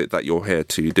 What is it that you're here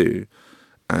to do?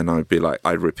 And I'd be like,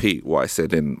 I'd repeat what I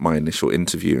said in my initial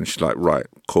interview. And she's like, right,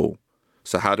 cool.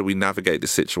 So how do we navigate the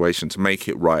situation to make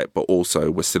it right, but also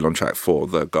we're still on track for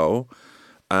the goal?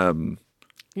 Nana,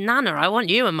 I want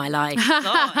you in my life.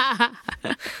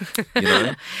 You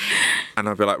know? And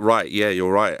I'd be like, right, yeah,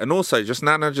 you're right. And also, just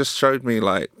Nana just showed me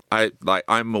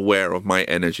I'm aware of my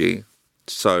energy.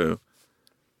 So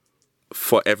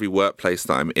for every workplace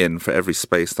that I'm in, for every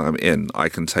space that I'm in, I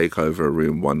can take over a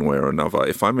room one way or another.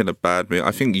 If I'm in a bad mood,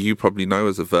 I think you probably know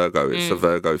as a Virgo, it's a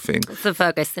Virgo thing. It's a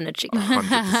Virgo synergy.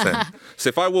 100%. So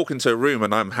if I walk into a room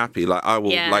and I'm happy, like I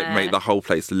will like make the whole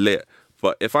place lit.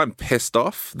 But if I'm pissed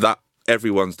off, that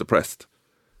everyone's depressed.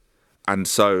 And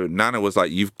so Nana was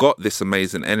like, you've got this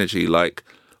amazing energy. Like,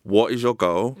 what is your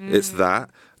goal? It's that.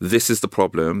 This is the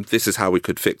problem. This is how we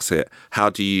could fix it. How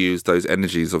do you use those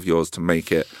energies of yours to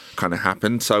make it kind of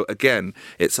happen? So again,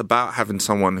 it's about having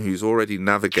someone who's already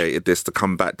navigated this to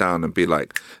come back down and be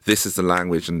like, this is the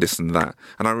language and this and that.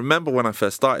 And I remember when I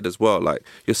first started as well, like,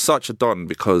 you're such a don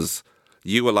because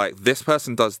you were like, this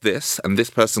person does this and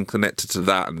this person connected to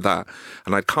that and that.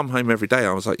 And I'd come home every day.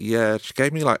 I was like, yeah, she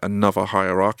gave me like another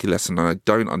hierarchy lesson and I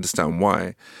don't understand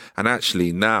why. And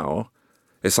actually now,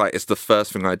 it's like, it's the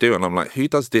first thing I do. And I'm like, who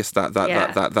does this,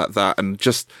 that. And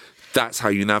just, that's how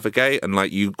you navigate. And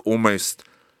like, you almost,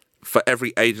 for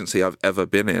every agency I've ever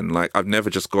been in, like, I've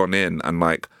never just gone in and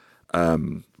like,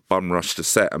 bum rushed a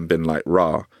set and been like,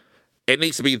 rah. It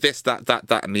needs to be this, that,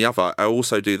 and the other. I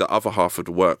also do the other half of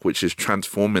the work, which is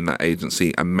transforming that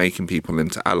agency and making people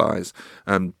into allies.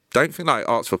 Don't think like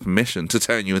I ask for permission to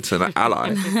turn you into an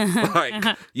ally.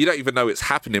 Like, you don't even know it's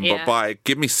happening, but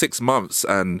give me 6 months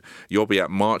and you'll be at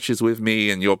marches with me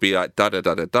and you'll be like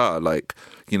da. Like,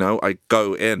 you know, I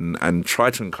go in and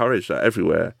try to encourage that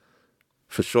everywhere,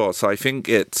 for sure. So I think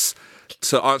it's,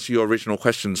 to answer your original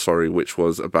question, which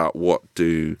was about what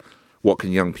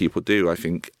can young people do? I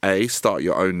think, start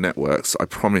your own networks. I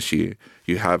promise you,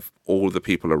 you have all the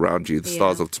people around you, the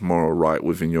stars of tomorrow right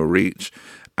within your reach.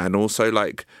 And also,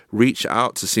 like, reach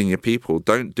out to senior people.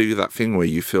 Don't do that thing where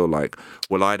you feel like,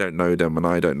 well, I don't know them and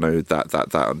I don't know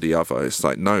that and the other. It's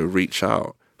like, no, reach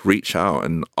out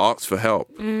and ask for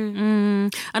help.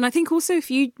 And I think also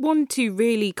if you want to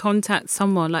really contact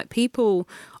someone, like, people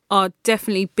are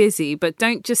definitely busy, but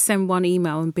don't just send one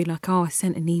email and be like, oh, I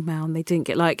sent an email and they didn't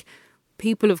get, like,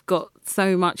 people have got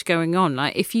so much going on.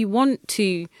 Like, if you want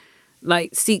to,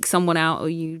 like, seek someone out or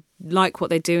you like what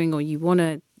they're doing or you want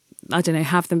to, I don't know,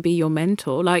 have them be your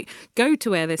mentor, like, go to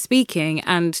where they're speaking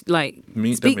and, like,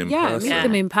 meet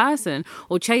them in person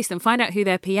or chase them, find out who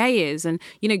their PA is and,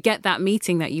 you know, get that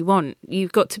meeting that you want.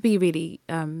 You've got to be really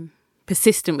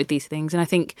persistent with these things. And I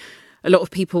think a lot of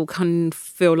people can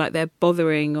feel like they're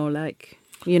bothering or, like,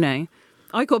 you know,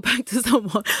 I got back to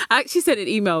someone, I actually sent an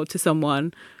email to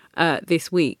someone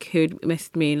this week who'd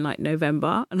messaged me in like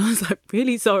November, and I was like,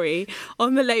 really sorry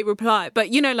on the late reply, but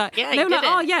you know, like, they were like,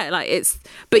 oh yeah, like, it's,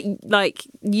 but like,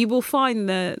 you will find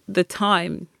the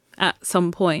time at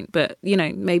some point, but you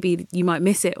know, maybe you might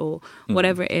miss it or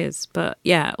whatever it is, but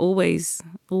yeah, always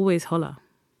holler.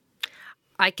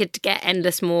 I could get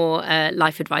endless more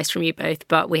life advice from you both,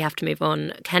 but we have to move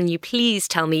on. Can you please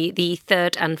tell me the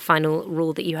third and final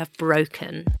rule that you have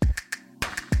broken?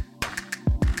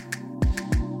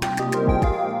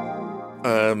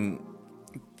 The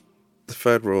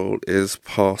third rule is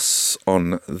pass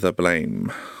on the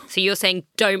blame. So you're saying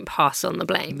don't pass on the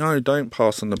blame? No, don't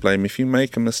pass on the blame. If you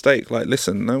make a mistake, like,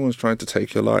 listen, no one's trying to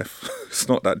take your life. It's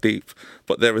not that deep.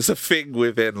 But there is a thing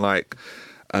within, like,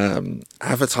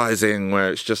 advertising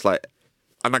where it's just like,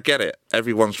 and I get it,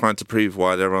 everyone's trying to prove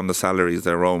why they're on the salaries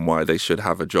they're on, why they should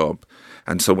have a job.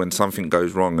 And so when something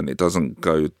goes wrong and it doesn't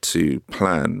go to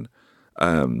plan,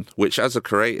 which as a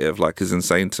creative, like, is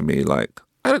insane to me. Like,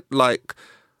 I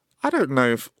don't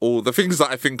know if all the things that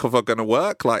I think of are going to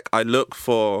work. Like, I look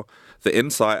for the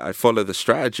insight, I follow the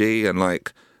strategy, and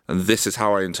like, and this is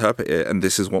how I interpret it, and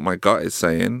this is what my gut is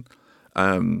saying.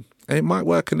 It might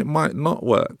work and it might not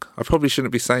work. I probably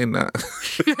shouldn't be saying that.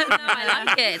 No, I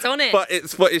like it. It's honest.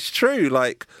 But it's true.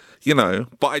 Like, you know,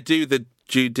 but I do the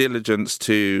due diligence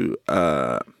to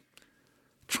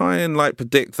try and like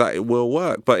predict that it will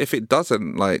work. But if it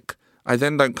doesn't, like, I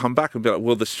then don't come back and be like,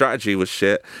 well, the strategy was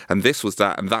shit and this was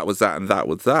that and that was that and that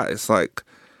was that. It's like,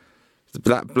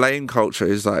 that blame culture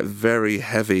is like very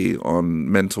heavy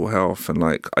on mental health, and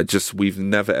like, we've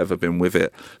never ever been with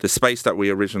it. The space that we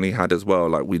originally had as well,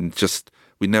 like, we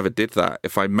never did that.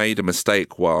 If I made a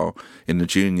mistake while I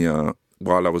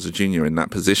was a junior in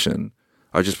that position,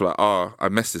 I'd just be like, I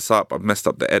messed this up, I've messed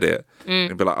up the edit,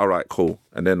 and be like, all right, cool,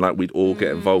 and then like, we'd all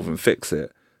get involved and fix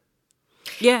it.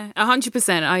 Yeah,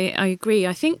 100%. I agree.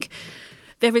 I think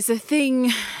there is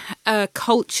a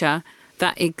culture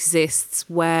that exists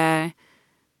where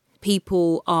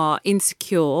people are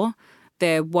insecure,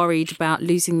 they're worried about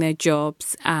losing their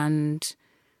jobs, and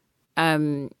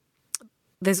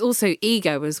there's also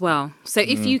ego as well. So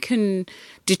if you can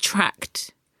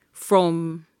detract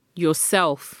from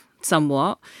yourself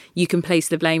somewhat, you can place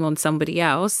the blame on somebody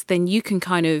else, then you can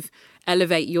kind of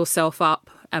elevate yourself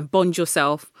up and bond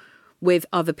yourself with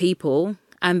other people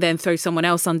and then throw someone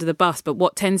else under the bus. But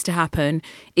what tends to happen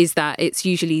is that it's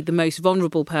usually the most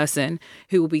vulnerable person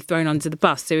who will be thrown under the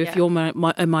bus. So if you're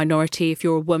a minority, if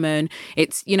you're a woman,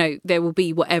 it's, you know, there will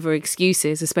be whatever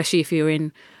excuses, especially if you're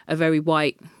in a very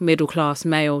white, middle-class,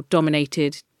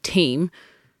 male-dominated team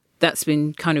that's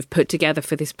been kind of put together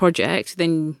for this project,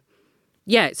 then,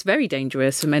 yeah, it's very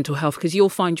dangerous for mental health, because you'll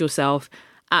find yourself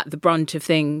at the brunt of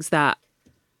things that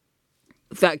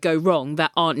go wrong,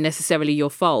 that aren't necessarily your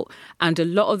fault. And a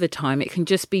lot of the time it can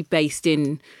just be based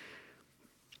in,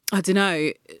 I don't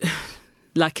know,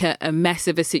 like a mess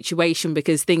of a situation,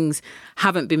 because things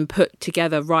haven't been put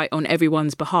together right on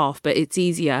everyone's behalf. But it's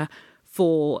easier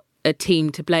for a team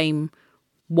to blame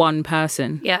one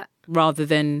person rather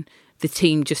than the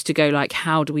team just to go like,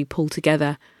 how do we pull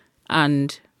together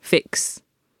and fix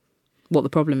what the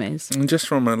problem is? And just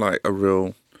from a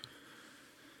real,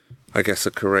 I guess,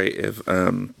 a creative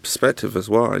perspective as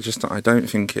well, I don't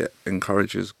think it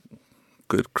encourages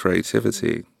good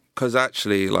creativity. Because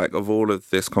actually, like, of all of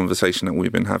this conversation that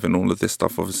we've been having, all of this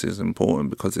stuff obviously is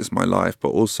important because it's my life, but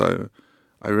also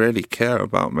I really care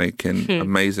about making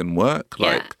amazing work.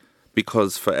 Like,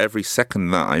 because for every second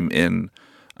that I'm in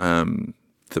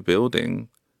the building,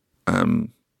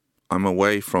 I'm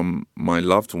away from my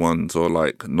loved ones, or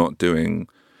like not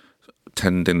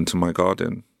tending to my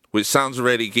garden, which sounds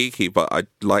really geeky, but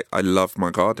I love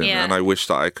my garden and I wish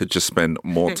that I could just spend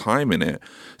more time in it.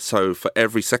 So for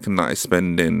every second that I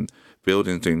spend in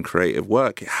buildings doing creative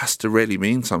work, it has to really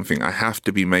mean something. I have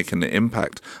to be making an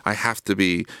impact. I have to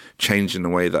be changing the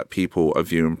way that people are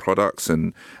viewing products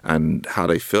and how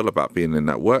they feel about being in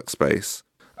that workspace.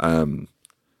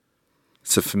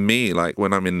 So for me, like,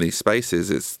 when I'm in these spaces,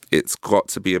 it's got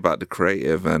to be about the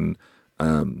creative and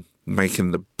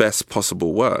making the best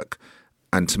possible work.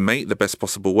 And to make the best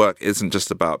possible work isn't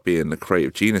just about being the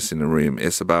creative genius in the room.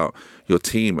 It's about your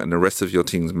team and the rest of your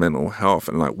team's mental health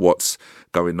and like what's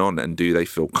going on, and do they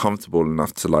feel comfortable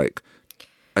enough to like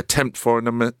attempt for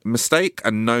a mistake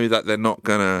and know that they're not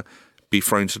gonna be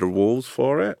thrown to the walls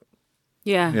for it.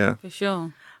 Yeah, for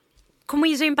sure. Can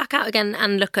we zoom back out again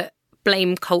and look at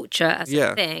blame culture as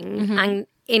a thing, and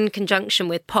in conjunction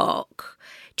with POC,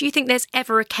 do you think there's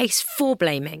ever a case for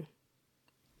blaming?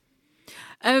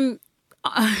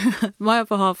 My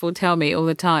other half will tell me all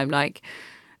the time, like,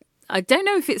 I don't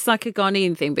know if it's like a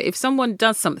Ghanaian thing, but if someone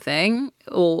does something,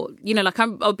 or, you know, like,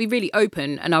 I'll be really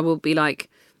open and I will be like,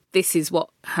 this is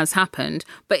what has happened,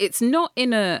 but it's not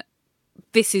in a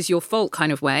this is your fault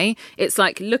kind of way. It's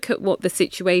like, look at what the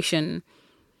situation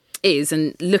is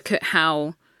and look at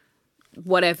how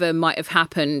whatever might have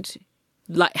happened,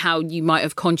 like how you might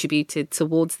have contributed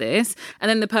towards this. And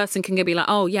then the person can go be like,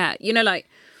 oh yeah, you know, like,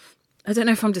 I don't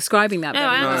know if I'm describing that. No,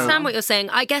 I understand what you're saying.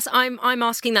 I guess I'm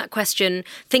asking that question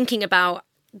thinking about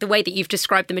the way that you've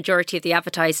described the majority of the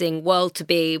advertising world to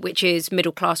be, which is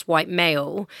middle-class white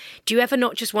male. Do you ever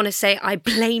not just want to say, I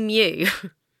blame you?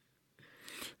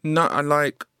 No,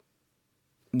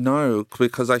 no,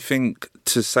 because I think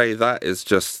to say that is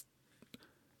just,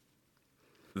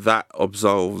 that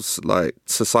absolves like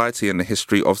society and the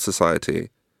history of society.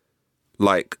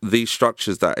 Like, these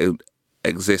structures that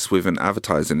exist within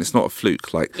advertising, it's not a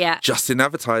fluke. Like, just in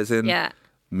advertising,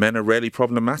 men are really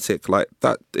problematic. Like,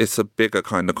 that, it's a bigger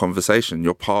kind of conversation.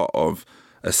 You're part of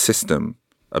a system,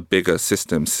 a bigger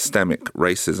system, systemic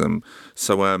racism.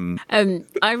 So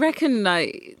I reckon,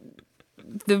 like,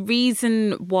 the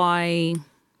reason why,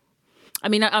 I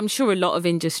mean, I'm sure a lot of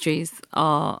industries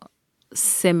are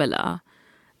similar.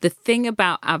 The thing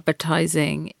about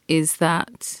advertising is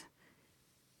that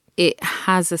it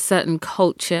has a certain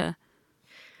culture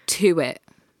to it.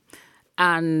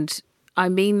 And I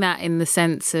mean that in the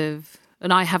sense of,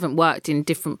 and I haven't worked in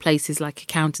different places like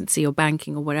accountancy or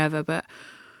banking or whatever, but,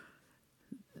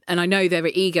 and I know there are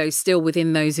egos still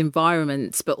within those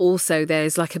environments, but also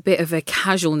there's like a bit of a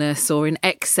casualness or an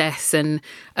excess and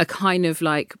a kind of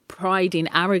like pride in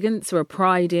arrogance or a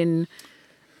pride in...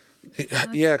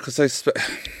 Yeah,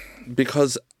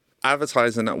 because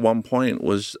advertising at one point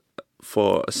was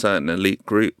for a certain elite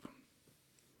group,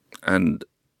 and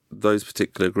those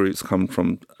particular groups come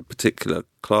from a particular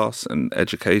class and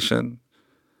education,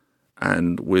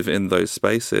 and within those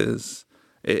spaces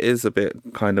it is a bit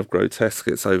kind of grotesque.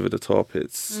 It's over the top.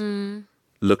 It's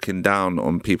looking down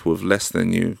on people with less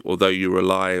than you, although you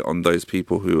rely on those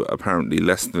people who are apparently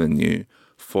less than you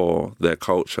for their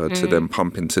culture to then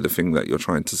pump into the thing that you're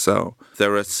trying to sell.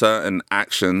 There are certain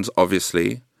actions,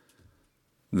 obviously,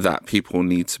 that people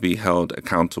need to be held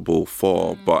accountable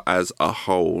for, but as a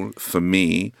whole, for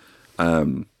me,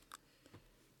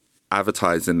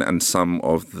 advertising and some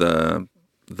of the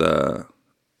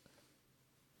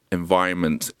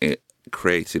environment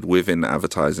created within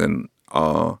advertising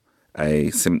are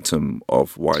a symptom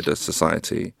of wider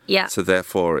society. Yeah. So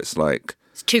therefore, it's like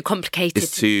It's too complicated.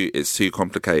 it's too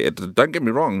complicated. Don't get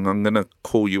me wrong. I'm gonna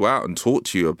call you out and talk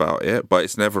to you about it, but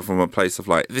it's never from a place of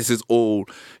like, this is all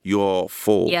your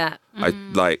fault. Yeah.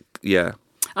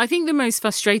 I think the most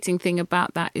frustrating thing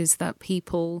about that is that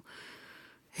people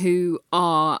who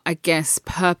are, I guess,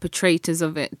 perpetrators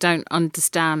of it don't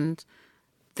understand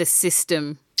the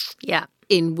system Yeah.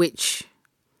 in which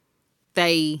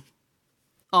they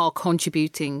are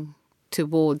contributing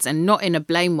towards, and not in a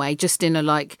blame way, just in a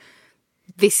like,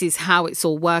 this is how it's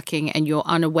all working, and your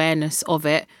unawareness of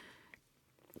it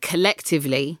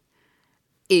collectively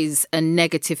is a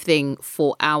negative thing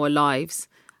for our lives,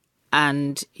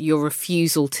 and your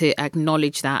refusal to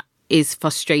acknowledge that is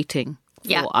frustrating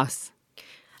for us.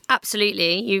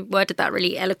 Absolutely. You worded that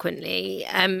really eloquently.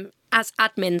 As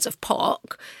admins of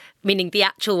POC, meaning the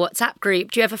actual WhatsApp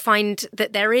group, do you ever find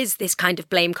that there is this kind of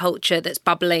blame culture that's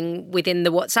bubbling within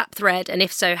the WhatsApp thread? And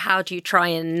if so, how do you try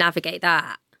and navigate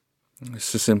that?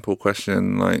 It's a simple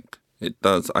question. Like, it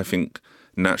does. I think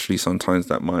naturally sometimes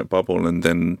that might bubble, and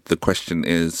then the question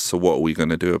is, so what are we going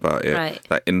to do about it? Right.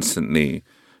 That instantly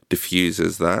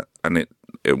diffuses that, and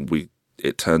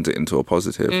it turns it into a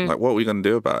positive. Like, what are we going to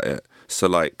do about it? So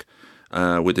like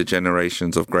with the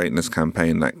Generations of Greatness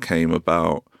campaign that came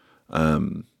about,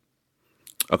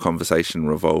 a conversation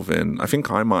revolving, I think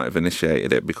I might have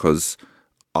initiated it because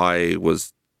I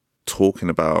was talking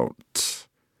about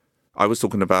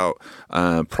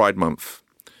Pride Month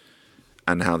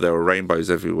and how there were rainbows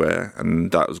everywhere,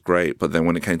 and that was great. But then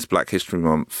when it came to Black History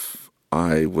Month,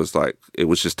 I was like, it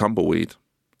was just tumbleweed.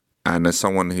 And as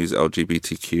someone who's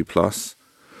LGBTQ plus,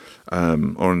 or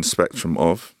on the spectrum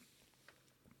of,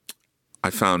 I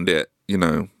found it,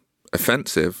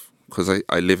 offensive, because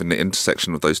I live in the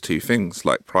intersection of those two things.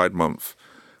 Like Pride Month,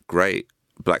 great.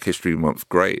 Black History Month,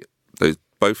 great.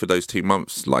 Both of those 2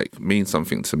 months like mean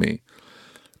something to me.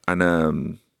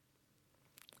 And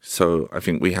so I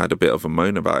think we had a bit of a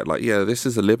moan about it. Like, yeah, this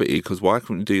is a liberty, because why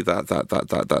couldn't we do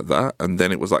that? And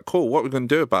then it was like, cool, what are we going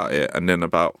to do about it? And then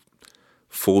about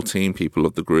 14 people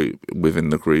of the group, within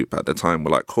the group at the time,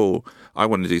 were like, cool, I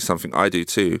want to do something. I do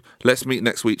too. Let's meet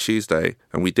next week, Tuesday.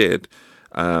 And we did,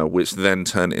 which then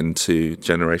turned into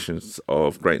Generations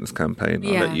of Greatness campaign.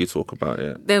 I'll let you talk about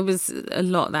it. There was a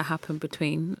lot that happened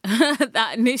between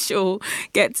that initial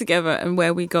get together and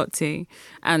where we got to.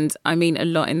 And I mean a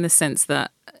lot in the sense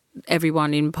that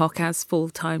everyone in POC has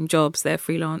full-time jobs, they're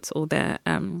freelance, or they're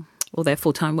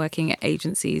full-time working at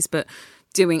agencies, but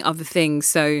doing other things.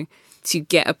 So to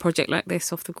get a project like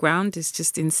this off the ground is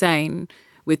just insane,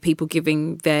 with people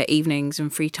giving their evenings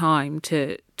and free time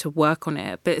to work on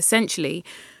it. But essentially,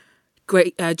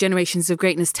 Generations of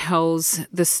Greatness tells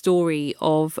the story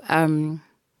of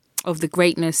the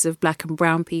greatness of Black and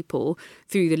brown people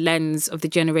through the lens of the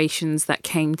generations that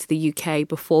came to the UK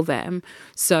before them.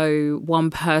 So one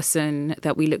person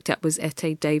that we looked at was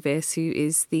Ette Davis, who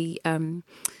is the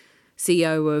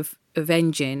CEO of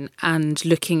Engine, and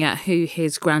looking at who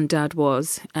his granddad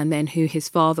was and then who his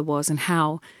father was, and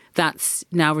how that's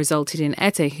now resulted in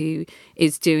Ette, who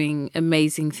is doing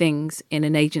amazing things in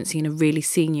an agency in a really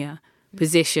senior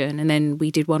position. And then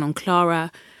we did one on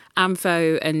Clara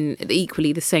Amfo, and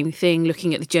equally the same thing,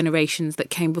 looking at the generations that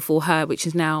came before her, which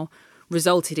has now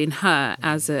resulted in her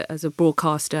as a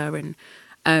broadcaster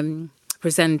and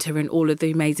presenter and all of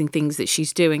the amazing things that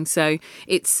she's doing. So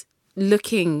it's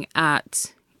looking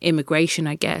at immigration,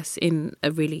 I guess, in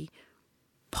a really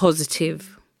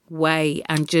positive way,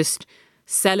 and just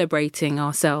celebrating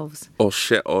ourselves.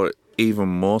 Or even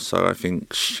more so, I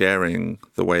think, sharing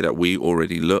the way that we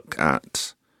already look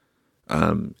at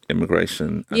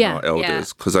immigration and our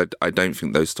elders, because I don't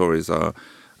think those stories are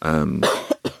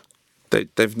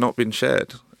they've not been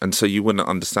shared, and so you wouldn't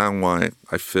understand why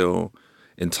I feel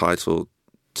entitled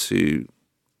to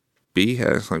be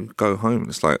here. It's like, go home.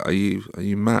 It's like, are you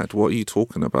mad? What are you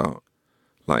talking about?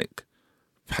 Like,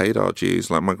 paid our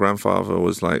dues. Like, my grandfather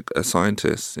was like a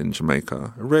scientist in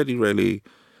Jamaica, a really, really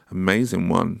amazing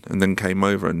one, and then came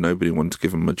over and nobody wanted to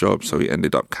give him a job, so he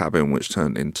ended up cabbing, which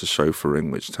turned into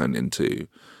chauffeuring, which turned into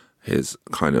his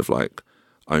kind of like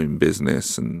own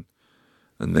business, and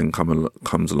then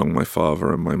comes along my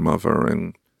father and my mother,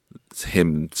 and it's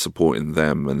him supporting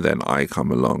them, and then I come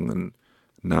along, and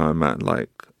now I'm at like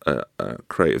a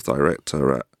creative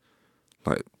director at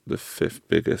like the 5th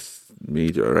biggest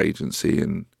media agency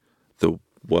in the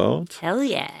world. Hell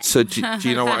yeah. So do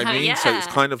you know what I mean? Yeah. So it's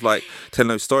kind of like telling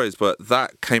those stories, but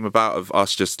that came about of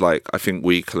us just like, I think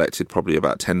we collected probably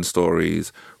about 10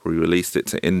 stories. We released it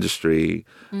to industry.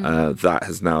 That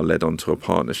has now led on to a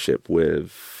partnership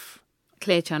with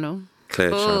Clear Channel.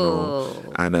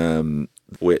 And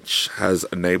which has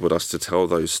enabled us to tell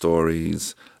those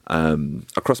stories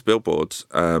across billboards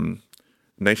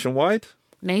nationwide.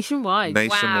 Nationwide.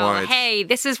 Wow. Hey,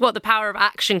 this is what the power of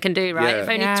action can do, right? Yeah. If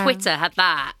only Twitter had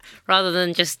that, rather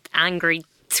than just angry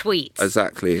tweets.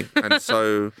 Exactly. And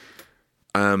so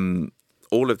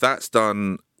all of that's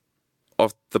done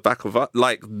off the back of us.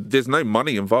 Like, there's no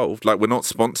money involved. Like, we're not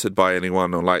sponsored by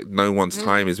anyone, or like no one's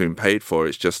time is being paid for.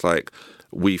 It's just like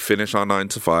we finish our 9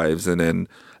 to 5s and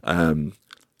then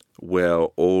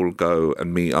we'll all go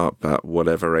and meet up at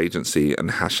whatever agency and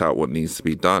hash out what needs to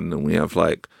be done. And we have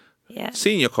like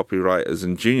senior copywriters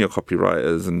and junior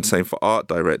copywriters, and same for art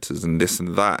directors and this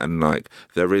and that. And like,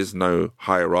 there is no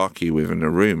hierarchy within a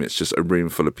room. It's just a room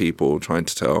full of people trying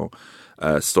to tell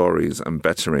stories and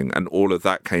bettering. And all of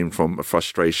that came from a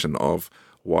frustration of,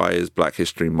 why is Black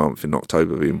History Month in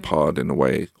October being parred in a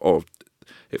way, or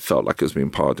it felt like it was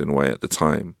being parred in a way at the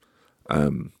time.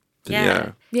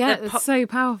 Yeah, it's so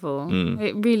powerful.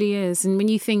 It really is. And when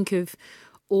you think of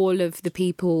all of the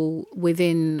people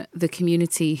within the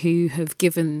community who have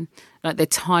given like their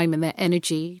time and their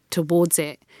energy towards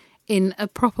it in a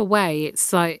proper way,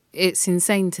 it's like, it's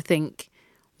insane to think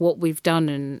what we've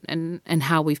done and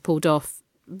how we've pulled off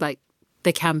like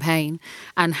the campaign,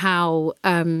 and how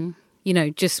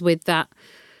just with that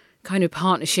kind of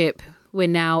partnership, we're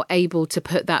now able to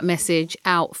put that message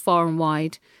out far and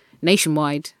wide,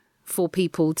 nationwide, for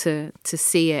people to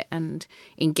see it and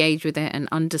engage with it and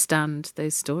understand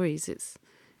those stories. It's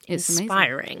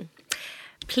inspiring. Amazing.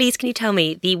 Please, can you tell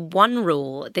me the one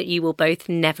rule that you will both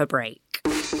never break?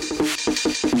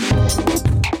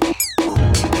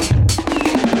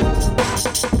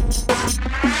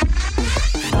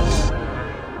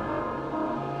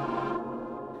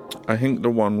 I think the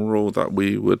one rule that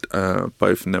we would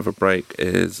both never break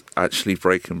is actually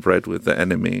breaking bread with the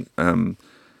enemy.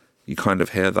 You kind of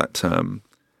hear that term,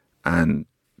 and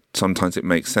sometimes it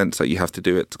makes sense that you have to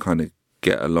do it to kind of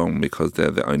get along, because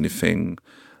they're the only thing.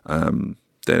 They're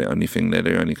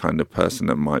the only kind of person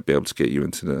that might be able to get you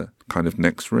into the kind of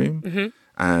next room. Mm-hmm.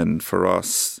 And for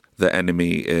us, the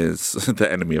enemy is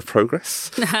the enemy of progress.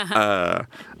 The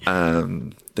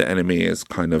enemy is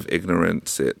kind of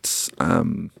ignorance. It's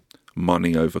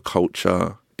money over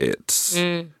culture. It's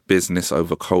business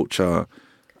over culture.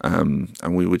 And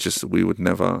we would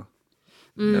never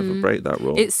break that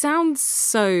rule. It sounds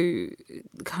so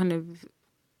kind of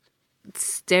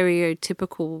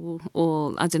stereotypical,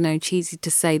 or I don't know, cheesy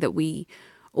to say that we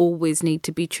always need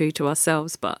to be true to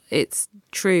ourselves, but it's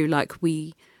true. Like,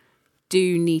 we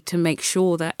do need to make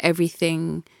sure that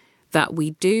everything that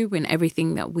we do and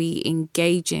everything that we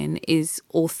engage in is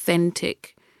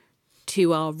authentic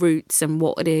to our roots and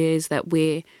what it is that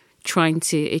we're trying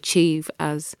to achieve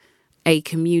as a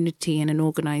community and an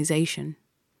organisation.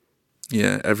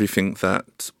 Yeah, everything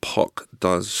that POC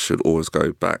does should always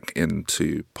go back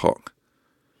into POC.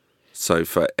 So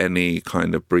for any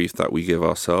kind of brief that we give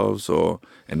ourselves, or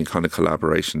any kind of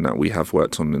collaboration that we have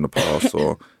worked on in the past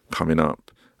or coming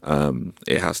up,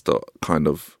 it has to kind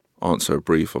of answer a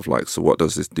brief of like, so what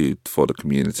does this do for the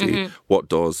community? Mm-hmm. What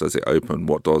doors does it open?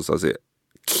 What doors does it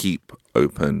keep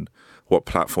open? What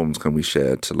platforms can we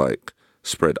share to like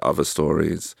spread other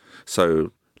stories?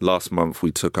 So last month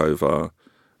we took over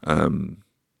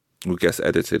we guest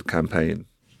edited Campaign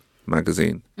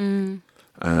magazine.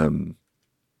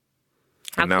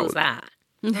 How cool is that?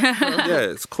 Yeah,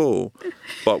 it's cool.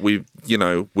 But we,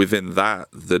 within that,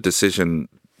 the decision,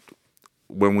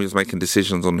 when we was making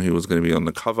decisions on who was going to be on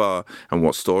the cover and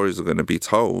what stories are going to be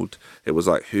told, it was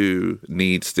like, who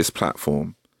needs this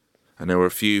platform? And there were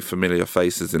a few familiar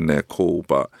faces in there, cool,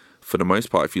 but for the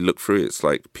most part, if you look through it, it's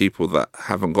like people that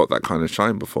haven't got that kind of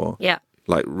shine before. Yeah.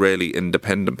 Like really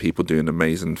independent people doing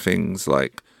amazing things.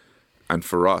 Like, and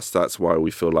for us, that's why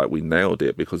we feel like we nailed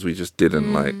it, because we just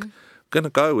didn't gonna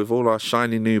go with all our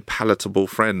shiny new palatable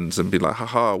friends and be like,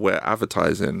 haha, we're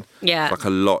advertising. Yeah. Like a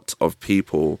lot of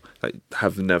people that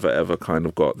have never ever kind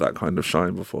of got that kind of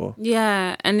shine before.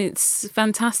 Yeah, and it's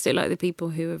fantastic, like the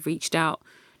people who have reached out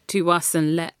to us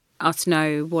and let us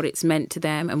know what it's meant to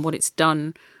them and what it's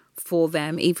done for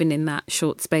them, even in that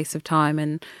short space of time.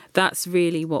 And that's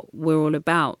really what we're all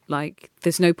about. Like,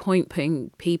 there's no point putting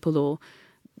people or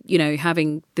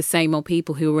having the same old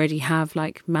people who already have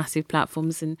like massive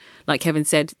platforms. And like Kevin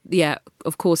said, yeah,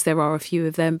 of course there are a few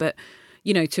of them, but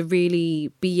to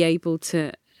really be able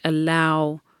to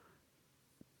allow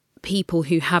people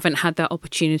who haven't had that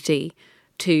opportunity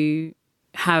to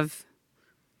have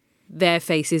their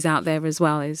faces out there as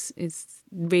well is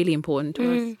really important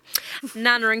to us.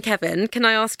 Nana and Kevin, can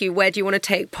I ask you, where do you want to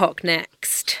take POC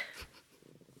next?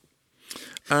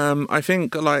 I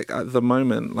think like at the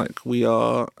moment, like we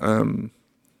are,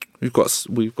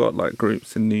 we've got like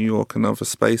groups in New York and other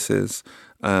spaces,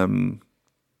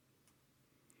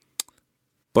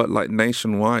 but like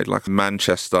nationwide, like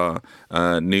Manchester,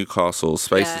 Newcastle,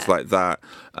 spaces like that.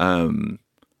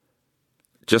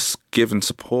 Just giving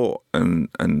support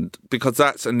and because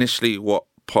that's initially what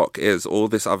POC is. All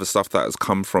this other stuff that has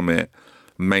come from it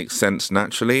makes sense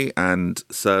naturally and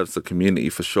serves the community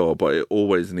for sure, but it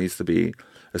always needs to be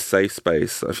a safe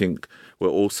space. I think we're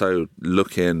also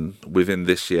looking within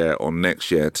this year or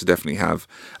next year to definitely have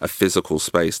a physical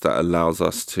space that allows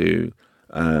us to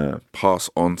pass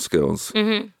on skills.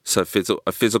 So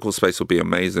a physical space will be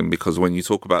amazing, because when you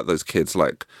talk about those kids,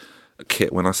 like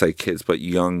when I say kids, but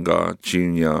younger,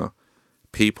 junior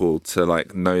people, to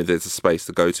like know there's a space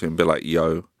to go to and be like,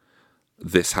 yo,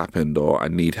 this happened, or I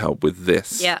need help with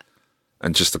this. Yeah.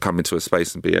 And just to come into a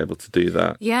space and be able to do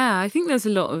that. Yeah, I think there's a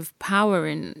lot of power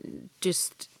in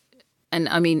just, and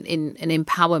I mean, in an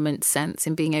empowerment sense,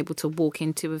 in being able to walk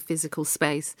into a physical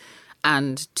space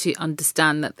and to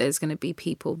understand that there's going to be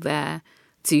people there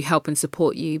to help and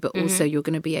support you, but also you're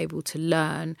going to be able to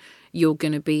learn. You're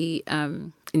going to be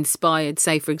inspired.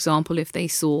 Say, for example, if they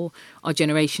saw our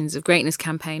Generations of Greatness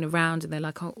campaign around and they're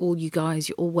like, oh, all you guys,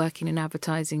 you're all working in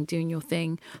advertising, doing your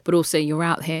thing, but also you're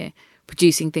out here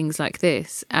producing things like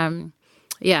this.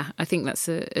 Yeah, I think that's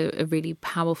a really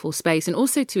powerful space. And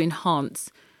also to enhance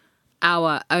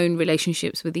our own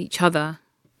relationships with each other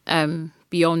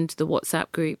beyond the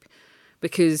WhatsApp group,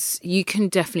 because you can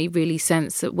definitely really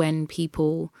sense that when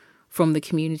people from the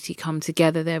community come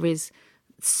together, there is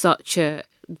such a,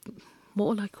 what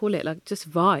will I call it, like just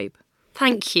vibe.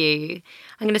 Thank you.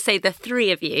 I'm going to say the three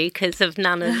of you because of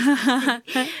Nana's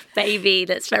baby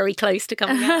that's very close to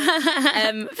coming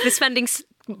out, for spending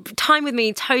time with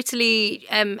me, totally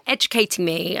educating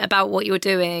me about what you're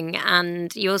doing.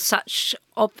 And you're such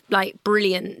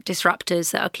brilliant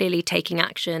disruptors that are clearly taking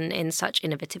action in such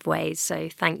innovative ways. So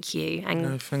thank you. And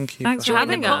No, thank you. Thanks for join the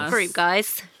having POC us. group,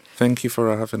 guys. Thank you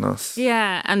for having us.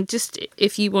 Yeah, and just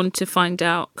if you want to find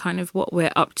out kind of what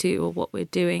we're up to or what we're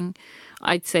doing,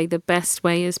 I'd say the best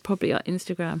way is probably our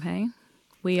Instagram, hey?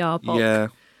 We are POC.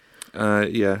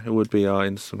 Yeah, it would be our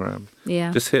Instagram.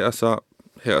 Yeah. Just hit us up.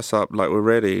 Like, we're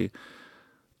ready,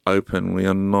 open. We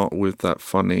are not with that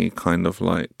funny kind of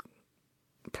like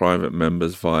private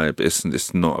members vibe.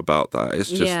 It's not about that.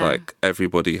 It's just like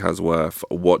everybody has worth.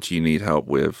 What do you need help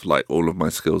with? Like, all of my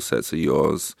skill sets are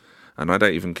yours. And I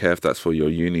don't even care if that's for your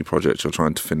uni project you're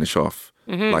trying to finish off.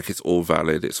 Like, it's all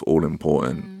valid. It's all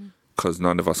important. Because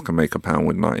none of us can make £1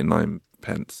 with 99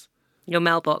 pence. Your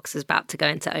mailbox is about to go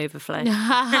into overflow.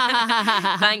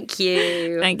 Thank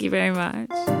you. Thank you very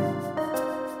much.